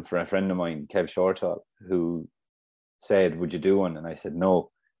wasn't for a friend of mine, Kev Shortall, who said, would you do one? And I said no.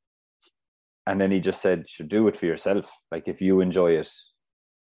 And then he just said, should do it for yourself. Like, if you enjoy it,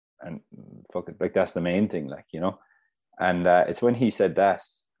 and fuck it, like, that's the main thing, like, And it's when he said that,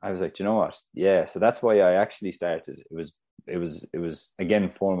 I was like, you know what? Yeah. So that's why I actually started. It was again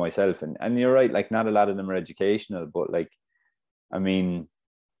for myself. And you're right, like, not a lot of them are educational, but like, I mean,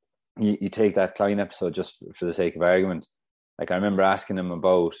 you take that Klein episode just for the sake of argument. Like, I remember asking him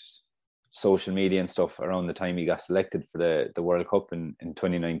about social media and stuff around the time he got selected for the World Cup in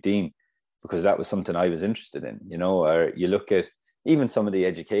 2019, because that was something I was interested in, or you look at even some of the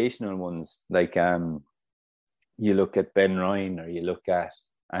educational ones, like you look at Ben Ryan, or you look at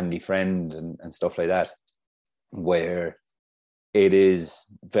Andy Friend and stuff like that, where it is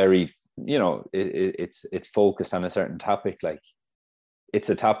very, it's focused on a certain topic. Like, it's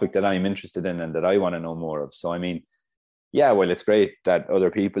a topic that I'm interested in and that I want to know more of. So, I mean, yeah, well, it's great that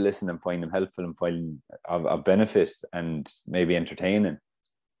other people listen and find them helpful and find of benefit and maybe entertaining.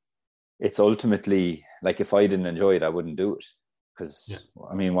 It's ultimately, like, if I didn't enjoy it, I wouldn't do it, because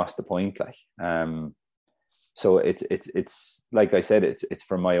I mean, what's the point? Like, so it's like I said, it's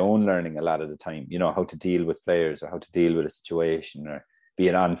for my own learning a lot of the time, how to deal with players, or how to deal with a situation, or be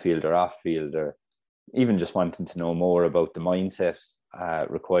it on field or off field, or even just wanting to know more about the mindset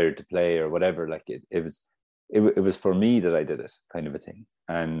required to play or whatever. Like, it was for me that I did it, kind of a thing.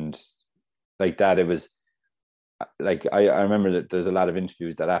 And like that, it was like, I remember that there's a lot of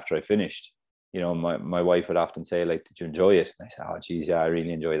interviews that after I finished, my wife would often say, like, did you enjoy it? And I said, oh geez, yeah, I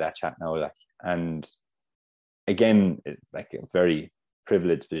really enjoy that chat now. Like, and again, like, a very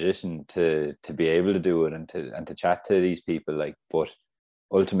privileged position to be able to do it and to chat to these people. Like, but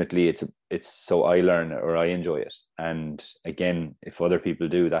ultimately it's so I learn or I enjoy it. And again, if other people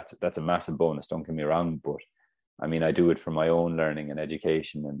do, that's a massive bonus, don't get me wrong. But I mean, I do it for my own learning and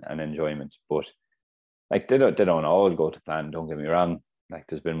education and enjoyment. But like, they don't all go to plan, don't get me wrong. Like,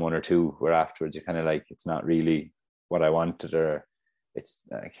 there's been one or two where afterwards you're kind of like, it's not really what I wanted, or it's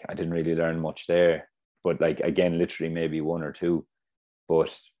like, I didn't really learn much there. But like, again, literally maybe one or two.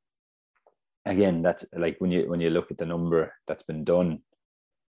 But again, that's like, when you look at the number that's been done,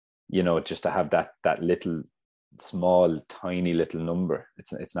 just to have that little small, tiny little number,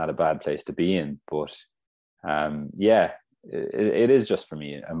 it's not a bad place to be in. But yeah, it is just for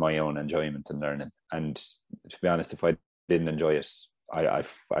me and my own enjoyment and learning. And to be honest, if I didn't enjoy it, I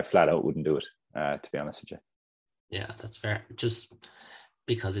flat out wouldn't do it, to be honest with you. Yeah, that's fair. Just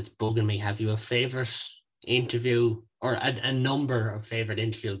because it's bugging me, have you a favorite interview, or a number of favorite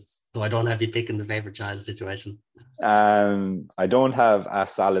interviews, so I don't have you picking the favorite child situation? I don't have a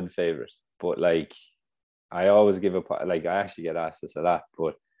solid favorite, but like, I always give like, I actually get asked this a lot,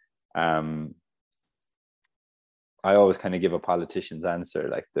 but I always kind of give a politician's answer.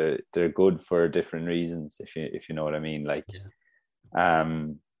 Like, they're good for different reasons, if you know what I mean. Like,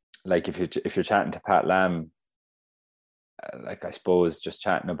 like if you're chatting to Pat Lam, like I suppose just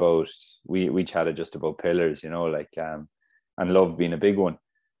chatting about, we chatted just about pillars, like and love being a big one,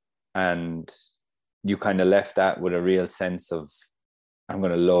 and you kind of left that with a real sense of, I'm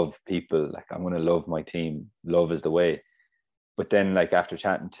going to love people, like I'm going to love my team, love is the way. But then, like, after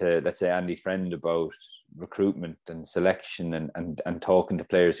chatting to, let's say, Andy Friend about recruitment and selection and talking to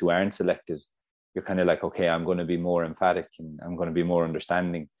players who aren't selected, you're kind of like, okay, I'm going to be more emphatic and I'm going to be more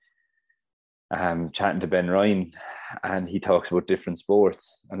understanding. Chatting to Ben Ryan, and he talks about different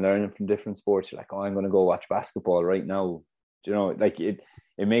sports and learning from different sports. You're like, oh, I'm going to go watch basketball right now. Like it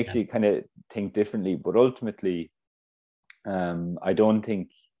makes you kind of think differently. But ultimately, I don't think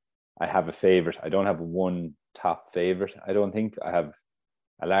I have a favorite. I don't have one top favorite. I don't think I have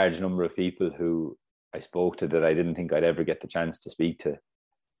a large number of people who I spoke to that I didn't think I'd ever get the chance to speak to.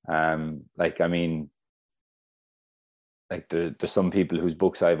 There's some people whose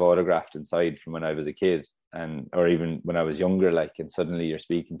books I've autographed inside from when I was a kid, or even when I was younger, like, and suddenly you're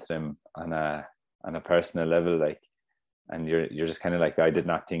speaking to them on a personal level, like, and you're just kind of like, I did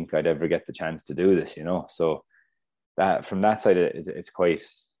not think I'd ever get the chance to do this, So that, from that side, it's quite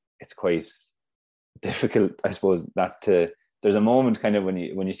difficult, I suppose, there's a moment kind of when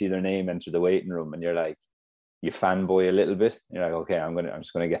you see their name enter the waiting room and you're like, you fanboy a little bit. You're like, okay, I'm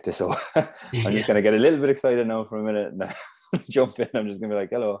just gonna get this over. I'm just gonna get a little bit excited now for a minute and then jump in. I'm just gonna be like,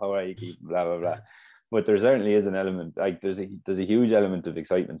 hello, how are you? Blah blah blah. But there certainly is an element, like there's a huge element of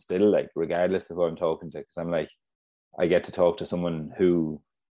excitement still, like regardless of who I'm talking to, because I'm like, I get to talk to someone who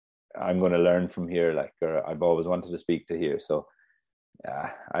I'm going to learn from here, like, or I've always wanted to speak to here. So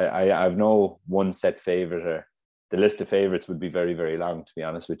I've no one set favorite, or the list of favorites would be very, very long, to be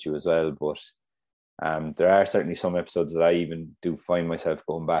honest with you as well. But there are certainly some episodes that I even do find myself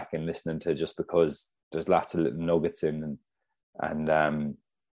going back and listening to, just because there's lots of little nuggets in, and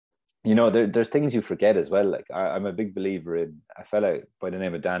there's things you forget as well. Like I'm a big believer in a fella by the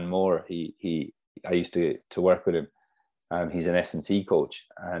name of Dan Moore. I used to work with him. He's an S&C coach,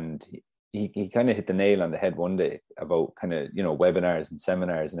 and he kind of hit the nail on the head one day about kind of, webinars and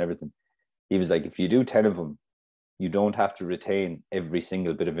seminars and everything. He was like, if you do 10 of them, you don't have to retain every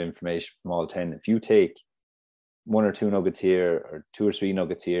single bit of information from all 10. If you take 1 or 2 nuggets here, or 2 or 3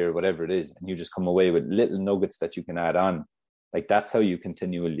 nuggets here, whatever it is, and you just come away with little nuggets that you can add on, like, that's how you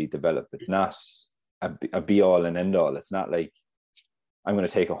continually develop. It's not a be all and end all. It's not like, I'm going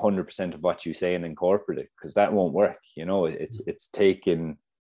to take 100% of what you say and incorporate it, because that won't work. It's taking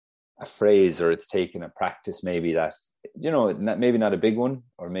a phrase, or it's taking a practice, maybe that, maybe not a big one,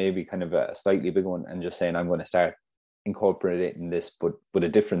 or maybe kind of a slightly big one, and just saying, I'm going to start incorporating this, but with a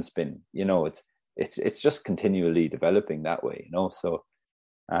different spin. It's just continually developing that way. So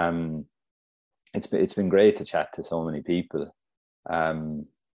it's been great to chat to so many people.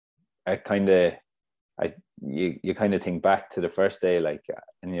 You kind of think back to the first day, like,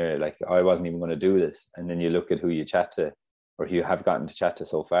 and you're like, oh, I wasn't even going to do this. And then you look at who you chat to, or who you have gotten to chat to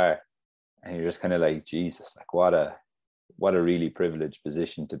so far, and you're just kind of like, Jesus, like, what a really privileged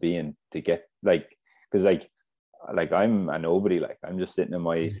position to be in, to get, like, because like I'm a nobody, like, I'm just sitting in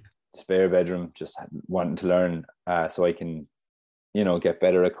my spare bedroom, just wanting to learn, so I can, get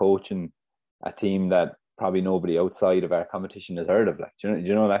better at coaching a team that probably nobody outside of our competition has heard of. Like, do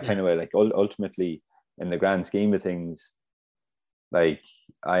you know that kind of way? Like, ultimately, in the grand scheme of things, like,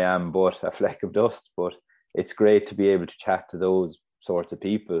 I am but a fleck of dust, but it's great to be able to chat to those sorts of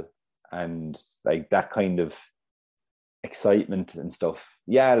people, and like that kind of excitement and stuff.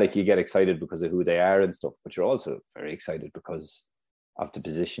 Yeah, like, you get excited because of who they are and stuff, but you're also very excited because of the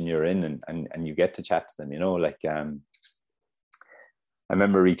position you're in, and you get to chat to them, like, I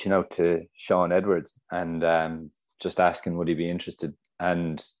remember reaching out to Sean Edwards and just asking would he be interested.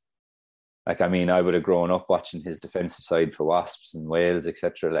 And like, I mean, I would have grown up watching his defensive side for Wasps and Wales,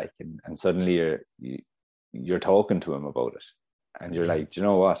 etc. Like, and suddenly you're talking to him about it, and you're like, do you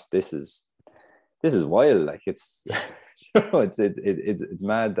know what? This is wild. Like, it's it's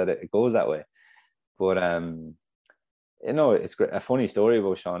mad that it goes that way. But it's great. A funny story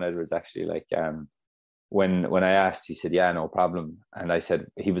about Sean Edwards, actually. Like, when I asked, he said, yeah, no problem. And I said,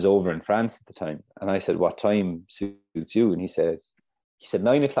 he was over in France at the time, and I said, what time suits you? And he said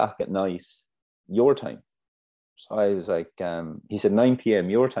 9:00 at night, your time. So I was like, he said 9 p.m.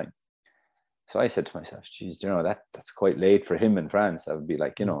 your time. So I said to myself, geez, that's quite late for him in France. That would be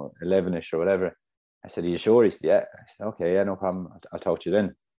like, 11ish or whatever. I said, are you sure? He said, yeah. I said, okay, yeah, no problem. I'll talk to you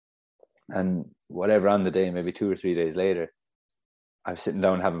then. And whatever, on the day, maybe 2 or 3 days later, I was sitting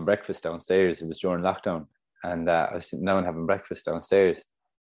down having breakfast downstairs. It was during lockdown. And I was sitting down having breakfast downstairs.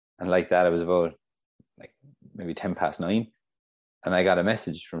 And like that, it was about like maybe 9:10. And I got a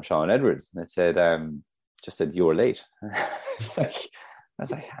message from Sean Edwards, and it said, just said, "You were late." It's like, I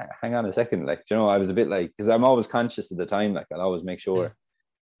was like, hang on a second. Like, you know, I was a bit like, because I'm always conscious of the time, like I'll always make sure.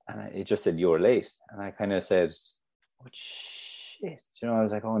 And it just said, "You were late." And I kind of said, "Oh, shit." You know, I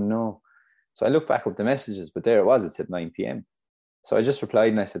was like, "Oh no." So I looked back up the messages, but there it was. It said 9 p.m. So I just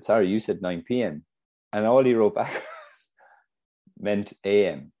replied and I said, "Sorry, you said 9 p.m." And all he wrote back meant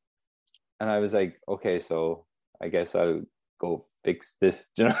a.m. And I was like, okay, so I guess I'll go fix this.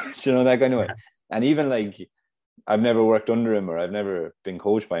 Do you know that kind of way? And even like, I've never worked under him or I've never been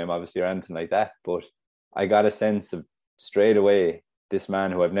coached by him, obviously, or anything like that. But I got a sense of straight away, this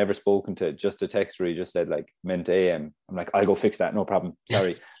man who I've never spoken to, just a text where he just said like meant AM. I'm like, I'll go fix that, no problem.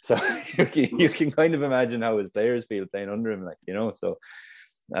 Sorry. So you can kind of imagine how his players feel playing under him, like, you know. So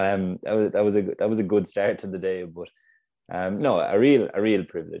that was a good start to the day. But no, a real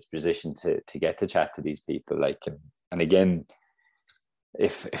privileged position to get to chat to these people. Like, and again,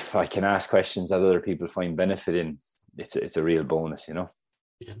 if I can ask questions that other people find benefit in, it's a real bonus, you know.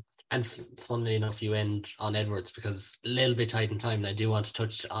 Yeah. And funnily enough, you end on Edwards because a little bit tight in time, and I do want to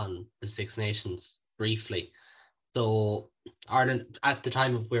touch on the Six Nations briefly. So Ireland, at the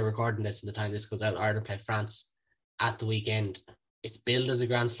time of we're recording this and the time this goes out, Ireland play France at the weekend. It's billed as a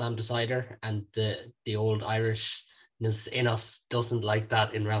Grand Slam decider, and the old Irishness in us doesn't like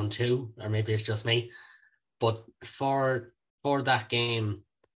that in round two, or maybe it's just me. But for that game,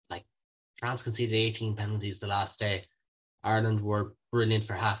 like, France conceded 18 penalties the last day. Ireland were brilliant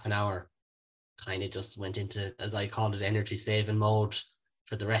for half an hour. Kind of just went into, as I called it, energy saving mode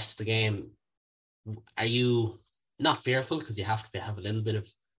for the rest of the game. Are you not fearful, because you have to have a little bit of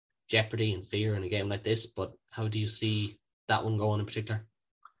jeopardy and fear in a game like this, but how do you see that one going in particular?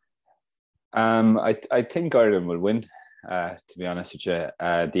 I think Ireland will win, to be honest with you.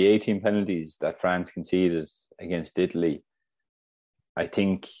 The 18 penalties that France conceded against Italy, I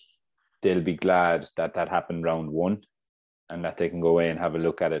think they'll be glad that happened round one, and that they can go away and have a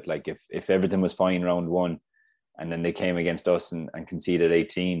look at it. Like, if everything was fine round one and then they came against us and conceded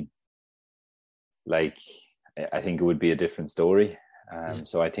 18, like, I think it would be a different story.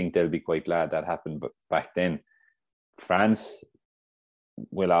 So I think they'll be quite glad that happened. But back then, France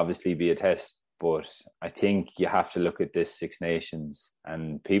will obviously be a test, but I think you have to look at this Six Nations,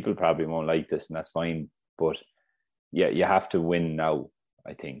 and people probably won't like this, and that's fine. But yeah, you have to win now,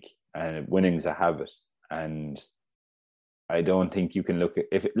 I think. And winning's a habit. And I don't think you can look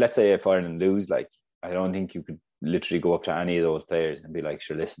at, let's say if Ireland lose, like, I don't think you could literally go up to any of those players and be like,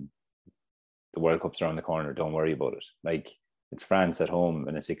 sure, listen, the World Cup's around the corner, don't worry about it. Like, it's France at home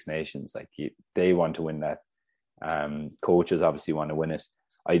in the Six Nations. Like, they want to win that. Coaches obviously want to win it.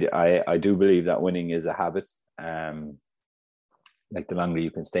 I do believe that winning is a habit. Like, the longer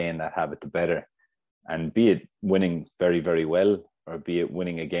you can stay in that habit, the better. And be it winning very, very well, or be it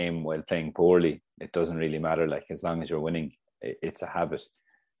winning a game while playing poorly, it doesn't really matter. Like, as long as you're winning, it's a habit.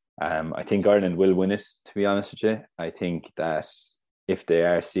 I think Ireland will win it, to be honest with you. I think that if they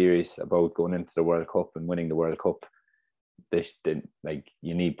are serious about going into the World Cup and winning the World Cup,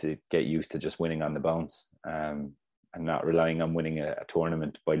 you need to get used to just winning on the bounce, and not relying on winning a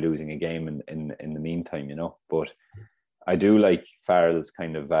tournament by losing a game in the meantime, you know. But I do like Farrell's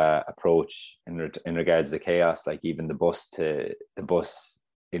kind of approach in regards to chaos. Like, even the bus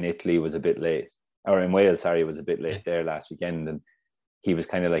in Italy was a bit late, or in Wales, sorry, was a bit late there last weekend, and he was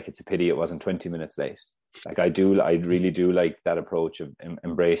kind of like, it's a pity it wasn't 20 minutes late. Like, I really do like that approach of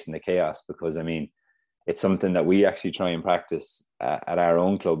embracing the chaos, because I mean, it's something that we actually try and practice at our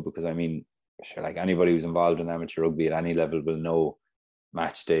own club, because I mean, sure, like, anybody who's involved in amateur rugby at any level will know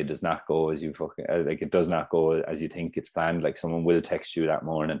match day does not go as you it does not go as you think it's planned. Like, someone will text you that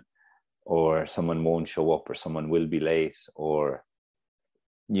morning, or someone won't show up, or someone will be late, or,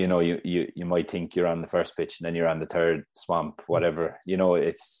 you know, you might think you're on the first pitch and then you're on the third swamp, whatever. You know,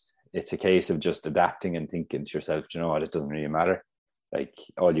 it's a case of just adapting and thinking to yourself, you know what, it doesn't really matter. Like,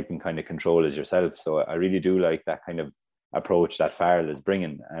 all you can kind of control is yourself. So I really do like that kind of approach that Farrell is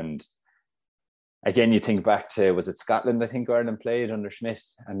bringing. And again, you think back to, was it Scotland? I think Ireland played under Schmidt,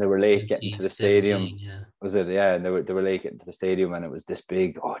 and they were late getting to the stadium. Yeah. Was it? Yeah, and they were late getting to the stadium, and it was this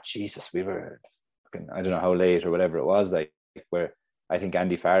big. Oh Jesus, we were, I don't know how late or whatever it was. Like, where I think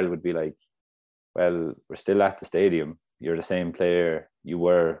Andy Farrell would be like, well, we're still at the stadium. You're the same player you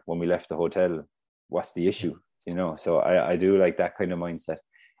were when we left the hotel. What's the issue? You know. So I do like that kind of mindset,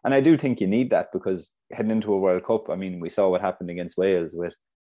 and I do think you need that, because heading into a World Cup, I mean, we saw what happened against Wales with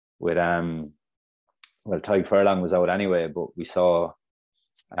well, Tyg Furlong was out anyway, but we saw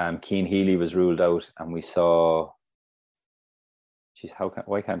Cian Healy was ruled out, and we saw,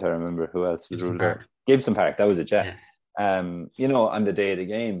 why can't I remember who else was ruled out? Gibson Park, that was it, yeah. on the day of the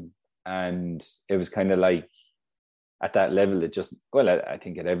game. And it was kind of like, at that level, it just, well, I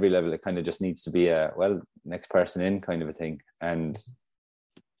think at every level, it kind of just needs to be next person in kind of a thing. And,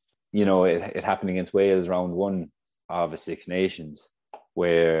 it happened against Wales round 1 of a Six Nations,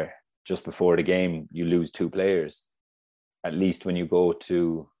 where just before the game, you lose 2 players. At least when you go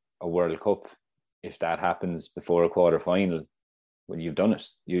to a World Cup, if that happens before a quarter final, well, you've done it.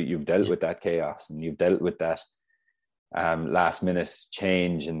 You've dealt with that chaos, and you've dealt with that last minute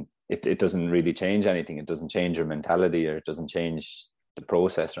change, and it doesn't really change anything. It doesn't change your mentality, or it doesn't change the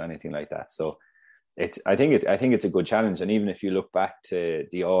process or anything like that. So I think it's a good challenge. And even if you look back to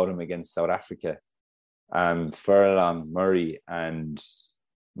the autumn against South Africa, Furlong, Murray and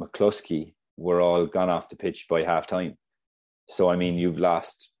McCluskey were all gone off the pitch by half time. So, I mean, you've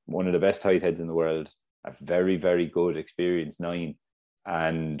lost one of the best tight heads in the world, a very, very good, experienced 9,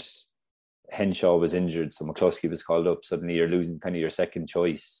 and Henshaw was injured, so McCluskey was called up. Suddenly you're losing kind of your second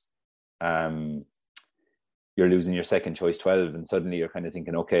choice. You're losing your second choice 12, and suddenly you're kind of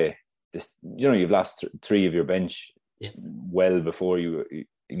thinking, okay, this, you've lost 3 of your bench well before you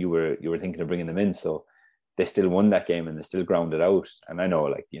were thinking of bringing them in. So they still won that game, and they still ground it out. And I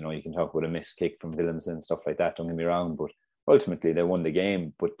know, you can talk about a missed kick from Willemsen and stuff like that, don't get me wrong, but ultimately they won the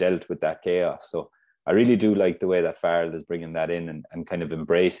game, but dealt with that chaos. So I really do like the way that Farrell is bringing that in and kind of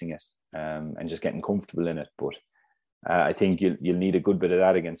embracing it, and just getting comfortable in it. But I think you'll need a good bit of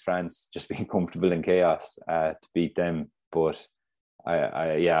that against France, just being comfortable in chaos to beat them. But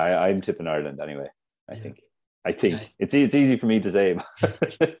I'm tipping Ireland anyway. I think it's easy for me to say.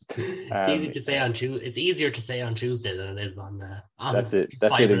 It's easy to say on Tuesday. It's easier to say on Tuesday than it is on that's it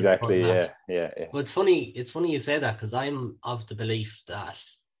exactly. Yeah. Well, it's funny you say that, because I'm of the belief that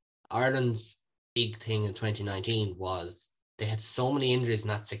Ireland's big thing in 2019 was they had so many injuries in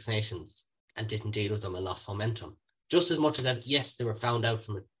that Six Nations and didn't deal with them and lost momentum. Just as much as that, yes, they were found out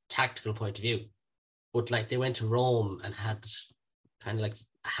from a tactical point of view, but they went to Rome and had kind of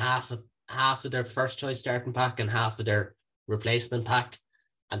half of their first choice starting pack and half of their replacement pack,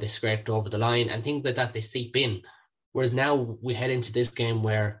 and they scraped over the line, and things like that, they seep in. Whereas now we head into this game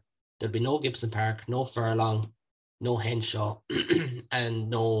where there'll be no Gibson Park, no Furlong, no Henshaw, and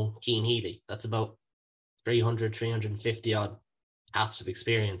no Keane Healy. That's about 350 odd caps of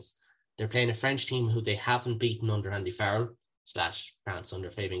experience. They're playing a French team who they haven't beaten under Andy Farrell / France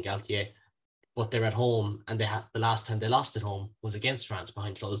under Fabien Galtier, but they're at home, and the last time they lost at home was against France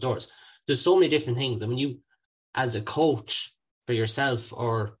behind closed doors. There's so many different things. I mean, you, as a coach for yourself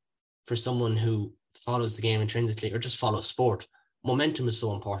or for someone who follows the game intrinsically or just follows sport, momentum is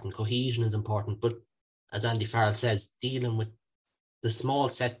so important. Cohesion is important. But as Andy Farrell says, dealing with the small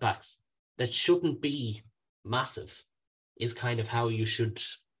setbacks that shouldn't be massive is kind of how you should,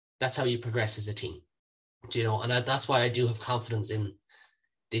 that's how you progress as a team. And that's why I do have confidence in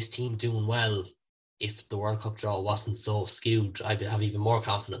this team doing well. If the World Cup draw wasn't so skewed, I'd have even more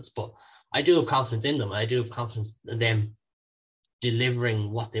confidence. But I do have confidence in them. I do have confidence in them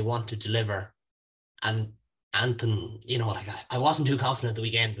delivering what they want to deliver. And Anton, I wasn't too confident the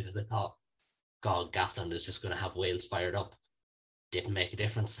weekend, because I thought, God, Gatland is just going to have Wales fired up. Didn't make a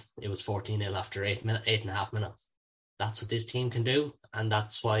difference. It was 14-0 after 8.5 minutes. That's what this team can do, and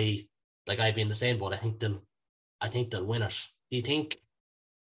that's why, I'd be in the same boat. I think they'll win it. Do you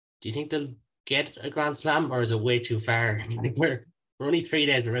think they'll get a Grand Slam, or is it way too far? We're only 3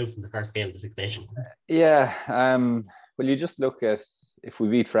 days removed from the first game of the Six Nations. Yeah. Well, you just look at, if we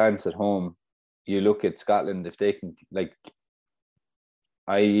beat France at home, you look at Scotland, if they can,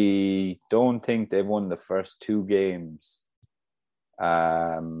 I don't think they've won the first 2 games.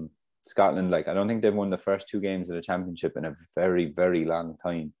 Scotland, I don't think they've won the first 2 games of the championship in a very, very long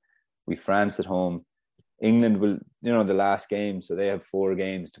time. We France at home. England will, the last game, so they have 4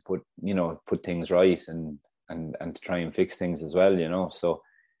 games to put things right and to try and fix things as well, So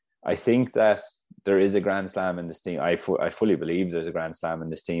I think that there is a Grand Slam in this team. I fully believe there's a Grand Slam in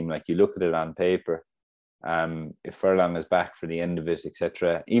this team. You look at it on paper, if Furlong is back for the end of it,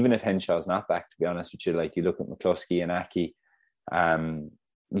 etc. Even if Henshaw's not back, to be honest with you, you look at McCluskey and Aki,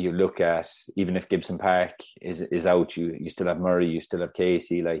 you look at, even if Gibson Park is out, you still have Murray, you still have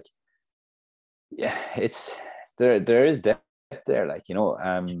Casey. It's there is depth there.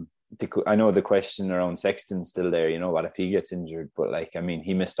 I know the question around Sexton's still there. What if he gets injured? But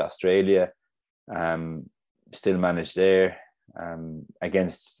he missed Australia, still managed there,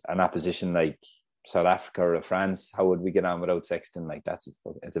 against an opposition like South Africa or France. How would we get on without Sexton?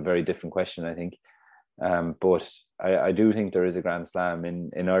 It's a very different question, I think. But I do think there is a Grand Slam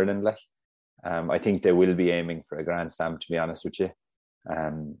in Ireland. I think they will be aiming for a Grand Slam, to be honest with you.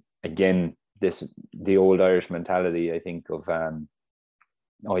 Again, the old Irish mentality, I think, of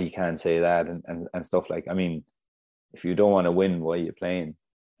oh, you can't say that and stuff like. I mean, if you don't want to win, why are you playing?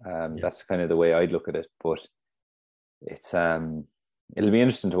 That's kind of the way I'd look at it. But it's it'll be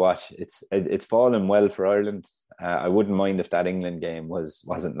interesting to watch. It's fallen well for Ireland. I wouldn't mind if that England game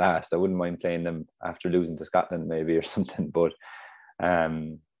wasn't last. I wouldn't mind playing them after losing to Scotland maybe or something. But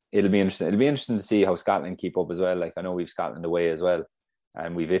it'll be interesting. It'll be interesting to see how Scotland keep up as well. Like, I know we've Scotland away as well,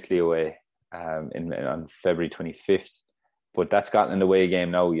 and we've Italy away on February 25th. But that Scotland away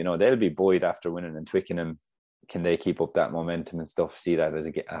game now, you know, they'll be buoyed after winning in Twickenham. Can they keep up that momentum and stuff? See that as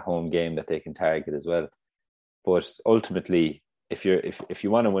a home game that they can target as well. But ultimately, if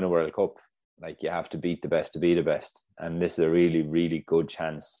you want to win a World Cup, like, you have to beat the best to be the best. And this is a really, really good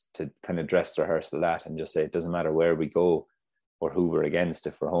chance to kind of dress rehearsal that and just say it doesn't matter where we go or who we're against,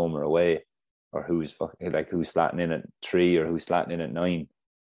 if we're home or away, or who's slotting in at 3 or who's slotting in at 9.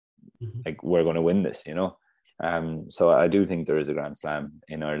 Like, we're going to win this, you know. So I do think there is a Grand Slam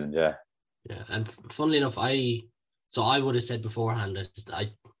in Ireland, yeah. Yeah, and funnily enough, I would have said beforehand that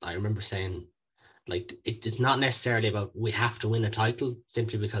I remember saying, like, it is not necessarily about we have to win a title,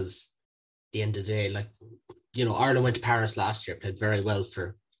 simply because at the end of the day, like, you know, Ireland went to Paris last year, played very well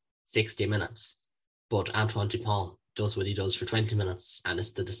for 60 minutes, but Antoine Dupont does what he does for 20 minutes, and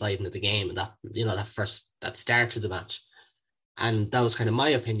it's the deciding of the game, and that, you know, that start to the match. And that was kind of my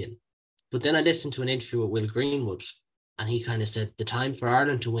opinion. But then I listened to an interview with Will Greenwood, and he kind of said the time for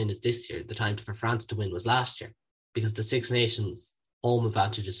Ireland to win is this year. The time for France to win was last year, because the Six Nations home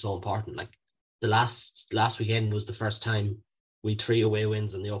advantage is so important. Like, the last weekend was the first time we 3 away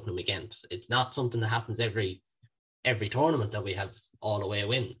wins on the opening weekend. It's not something that happens every tournament that we have all away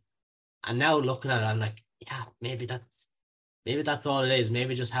wins. And now looking at it, I'm like, yeah, maybe that's all it is.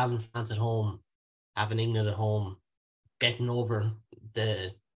 Maybe just having France at home, having England at home, getting over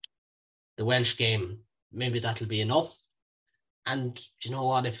the Welsh game, maybe that'll be enough. And you know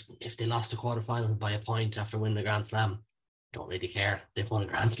what? If they lost the quarterfinal by a point after winning the Grand Slam, don't really care. They've won a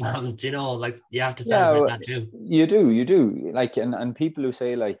Grand Slam. Do you know, like, you have to celebrate that too. You do. Like, and people who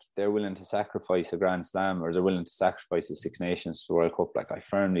say, like, they're willing to sacrifice a Grand Slam or they're willing to sacrifice the Six Nations World Cup, like, I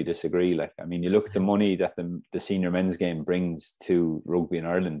firmly disagree. Like, I mean, you look at the money that the senior men's game brings to rugby in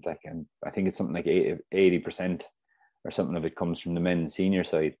Ireland, like, and I think it's something like 80% or something of it comes from the men's senior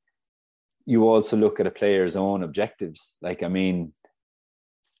side. You also look at a player's own objectives. Like, I mean,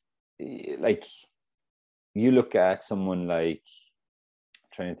 like, you look at someone like, I'm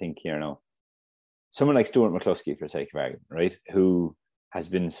trying to think here now, someone like Stuart McCluskey, for sake of argument, right, who has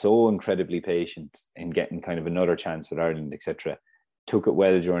been so incredibly patient in getting kind of another chance with Ireland, etc. Took it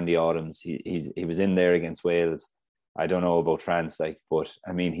well during the autumns. He was in there against Wales. I don't know about France, like, but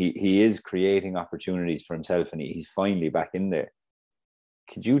I mean, he is creating opportunities for himself, and he's finally back in there.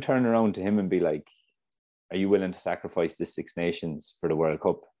 Could you turn around to him and be like, are you willing to sacrifice this Six Nations for the World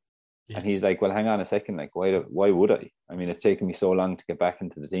Cup? Yeah. And he's like, well, hang on a second, like, why would I? I mean, it's taken me so long to get back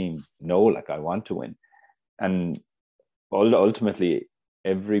into the team. No, like, I want to win. And ultimately,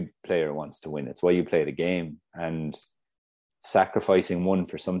 every player wants to win. It's why you play the game. And sacrificing one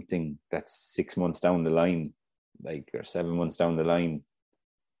for something that's 6 months down the line, like, or 7 months down the line,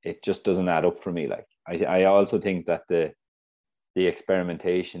 it just doesn't add up for me. Like, I also think that the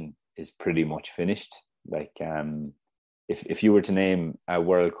experimentation is pretty much finished. Like, if you were to name a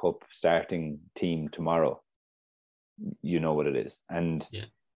World Cup starting team tomorrow, you know what it is. And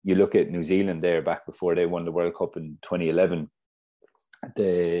you look at New Zealand there back before they won the World Cup in 2011,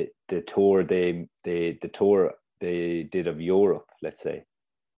 the tour they did of Europe, let's say,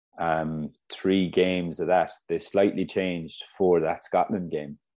 3 games of that, they slightly changed for that Scotland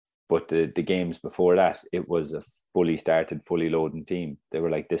game. But the games before that, it was a fully started, fully loaded team. They were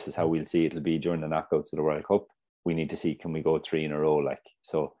like, this is how we'll see it'll be during the knockouts of the World Cup. We need to see, can we go 3 in a row? Like,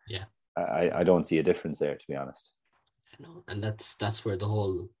 so yeah, I don't see a difference there, to be honest. No, and that's where the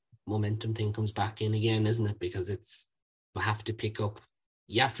whole momentum thing comes back in again, isn't it? Because you have to pick up,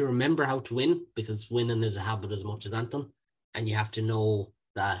 you have to remember how to win, because winning is a habit as much as anything. And you have to know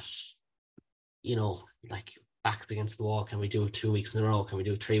that, you know, like, backs against the wall, can we do it 2 weeks in a row? Can we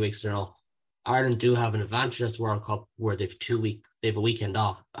do it 3 weeks in a row? Ireland do have an advantage at the World Cup where they've a weekend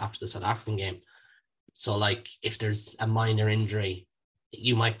off after the South African game. So, like, if there's a minor injury,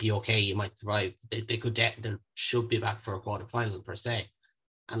 you might be okay, you might survive. They should be back for a quarterfinal per se.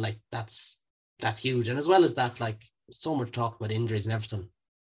 And, like, that's huge. And as well as that, like, so much talk about injuries and everything.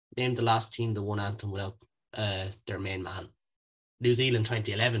 Name the last team that won Anthem without their main man. New Zealand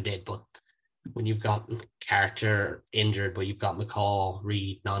 2011 did, but when you've got Carter injured, but you've got McCaw,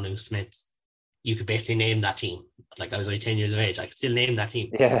 Reid, Nanu, Smith, you could basically name that team. Like, I was only 10 years of age, I could still name that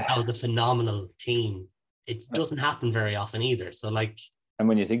team. Yeah. That was a phenomenal team. It doesn't happen very often either. So, like... And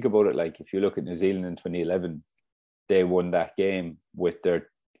when you think about it, like, if you look at New Zealand in 2011, they won that game with their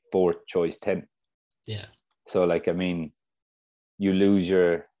 4th choice 10. Yeah. So, like, I mean, you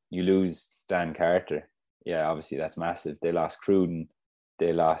lose Dan Carter. Yeah, obviously that's massive. They lost Cruden.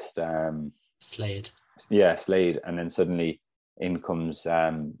 They lost... Slade. Yeah, Slade. And then suddenly in comes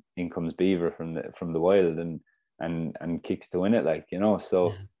Beaver from the Wild and kicks to win it, like, you know.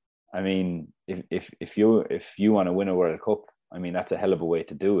 So yeah. I mean, if you want to win a World Cup, I mean, that's a hell of a way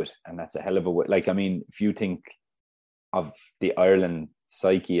to do it, and that's a hell of a way. Like, I mean, if you think of the Ireland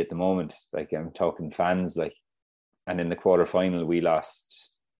psyche at the moment, like, I'm talking fans, like, and in the quarterfinal we lost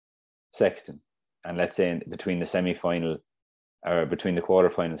Sexton, and let's say between the semi-final or between the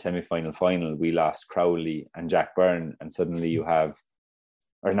quarterfinal, semi-final, final, we lost Crowley and Jack Byrne, and suddenly you have,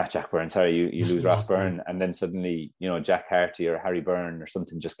 or not Jack Byrne, sorry, you lose Ross Byrne, and then suddenly, you know, Jack Harty or Harry Byrne or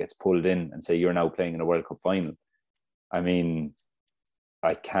something just gets pulled in and say you're now playing in a World Cup final. I mean,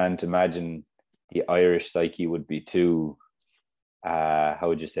 I can't imagine the Irish psyche would be too, how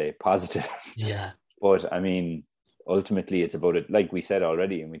would you say, positive. Yeah. But I mean, ultimately it's about it, like we said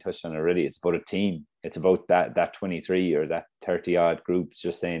already, and we touched on it already, it's about a team. It's about that 23 or that 30 odd groups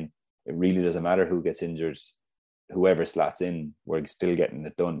just saying it really doesn't matter who gets injured, whoever slots in, we're still getting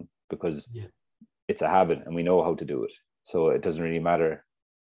it done, because it's a habit and we know how to do it. So it doesn't really matter,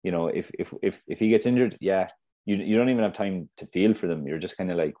 you know, if he gets injured, you don't even have time to feel for them. You're just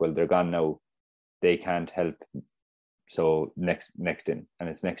kind of like, well, they're gone now, they can't help, so next in, and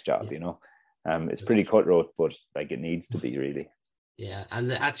it's next job, you know. It's pretty cutthroat, but like, it needs to be, really. Yeah,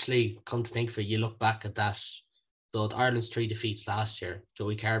 and actually, come to think of it, you look back at that. So Ireland's 3 defeats last year,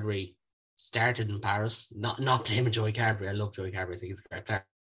 Joey Carberry started in Paris. Not blaming Joey Carberry. I love Joey Carberry. I think he's a great player.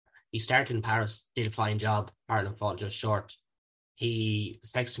 He started in Paris, did a fine job. Ireland fought just short.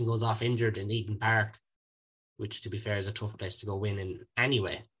 Sexton goes off injured in Eden Park, which, to be fair, is a tough place to go win in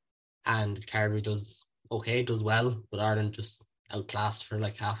anyway. And Carberry does well, but Ireland just outclassed for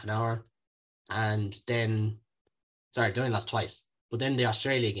like half an hour. And then, they only lost twice. But then the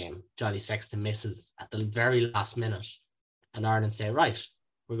Australia game, Johnny Sexton misses at the very last minute. And Ireland say, right,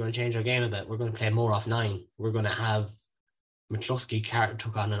 we're going to change our game a bit. We're going to play more off 9. We're going to have McCluskey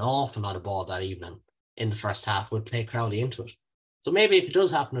took on an awful lot of ball that evening in the first half. We'll play Crowley into it. So maybe if it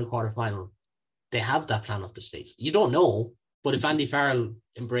does happen in a quarterfinal, they have that plan up the sleeves. You don't know, but if Andy Farrell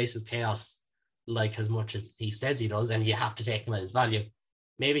embraces chaos like as much as he says he does, then you have to take him at his value.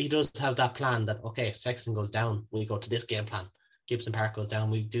 Maybe he does have that plan that, okay, Sexton goes down, we go to this game plan. Gibson Park goes down,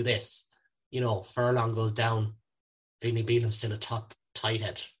 we do this. You know, Furlong goes down, Vinny Beelam's still a top tight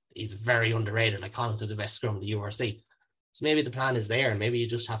head. He's very underrated. I call him the best scrum in the URC. So maybe the plan is there, and maybe you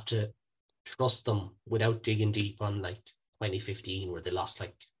just have to trust them without digging deep on like 2015, where they lost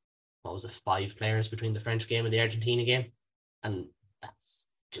 5 players between the French game and the Argentina game. And that's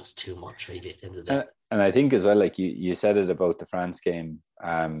just too much, really, at the end of the day. And I think as well, like you said it about the France game,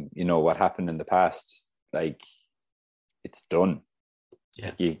 you know, what happened in the past, like, it's done.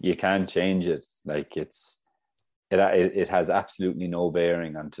 Yeah. You can't change it. Like, it has absolutely no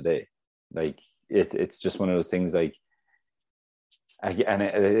bearing on today. Like, it's just one of those things, like, and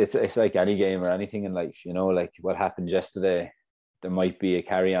it's like any game or anything in life, you know, like what happened yesterday, there might be a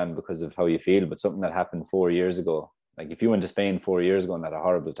carry-on because of how you feel, but something that happened 4 years ago, like if you went to Spain 4 years ago and had a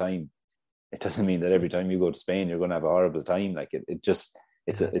horrible time, it doesn't mean that every time you go to Spain you're going to have a horrible time. Like,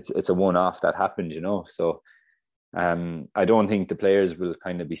 it's a one-off that happened, you know. So I don't think the players will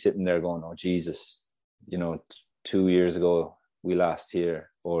kind of be sitting there going, oh Jesus, you know, 2 years ago we lost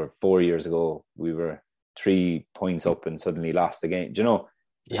here, or 4 years ago we were 3 points up and suddenly lost the game. Do you know,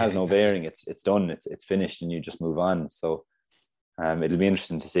 it has no bearing. It's done. It's finished, and you just move on. So it'll be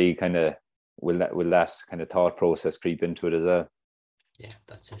interesting to see kind of will that kind of thought process creep into it as well. Yeah,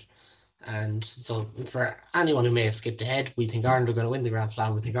 that's it. And so for anyone who may have skipped ahead, we think Ireland are going to win the Grand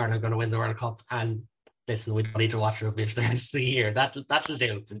Slam. We think Ireland are going to win the World Cup. And listen, we don't need to watch rugby for the rest of the year. That'll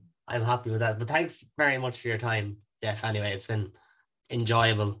do. I'm happy with that. But thanks very much for your time, Jeff. Anyway, it's been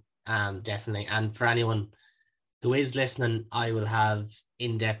enjoyable, definitely. And for anyone who is listening, I will have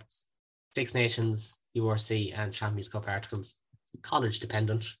in-depth Six Nations, URC and Champions Cup articles, college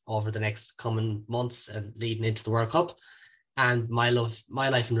dependent, over the next coming months and leading into the World Cup. And My Life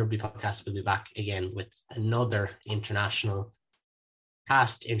in Rugby podcast will be back again with another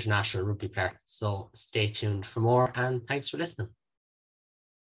past international rugby player. So stay tuned for more, and thanks for listening.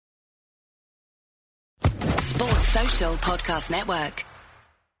 Sports Social Podcast Network.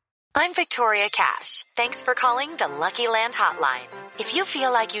 I'm Victoria Cash. Thanks for calling the Lucky Land Hotline. If you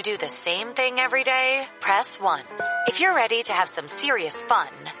feel like you do the same thing every day, press 1. If you're ready to have some serious fun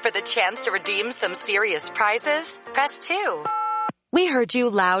for the chance to redeem some serious prizes, press 2. We heard you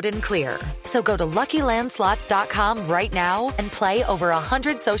loud and clear. So go to LuckyLandSlots.com right now and play over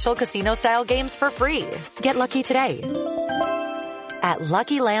 100 social casino-style games for free. Get lucky today at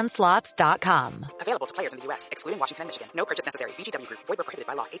LuckyLandSlots.com. Available to players in the U.S., excluding Washington and Michigan. No purchase necessary. VGW Group. Void where prohibited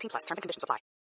by law. 18+. Terms and conditions apply.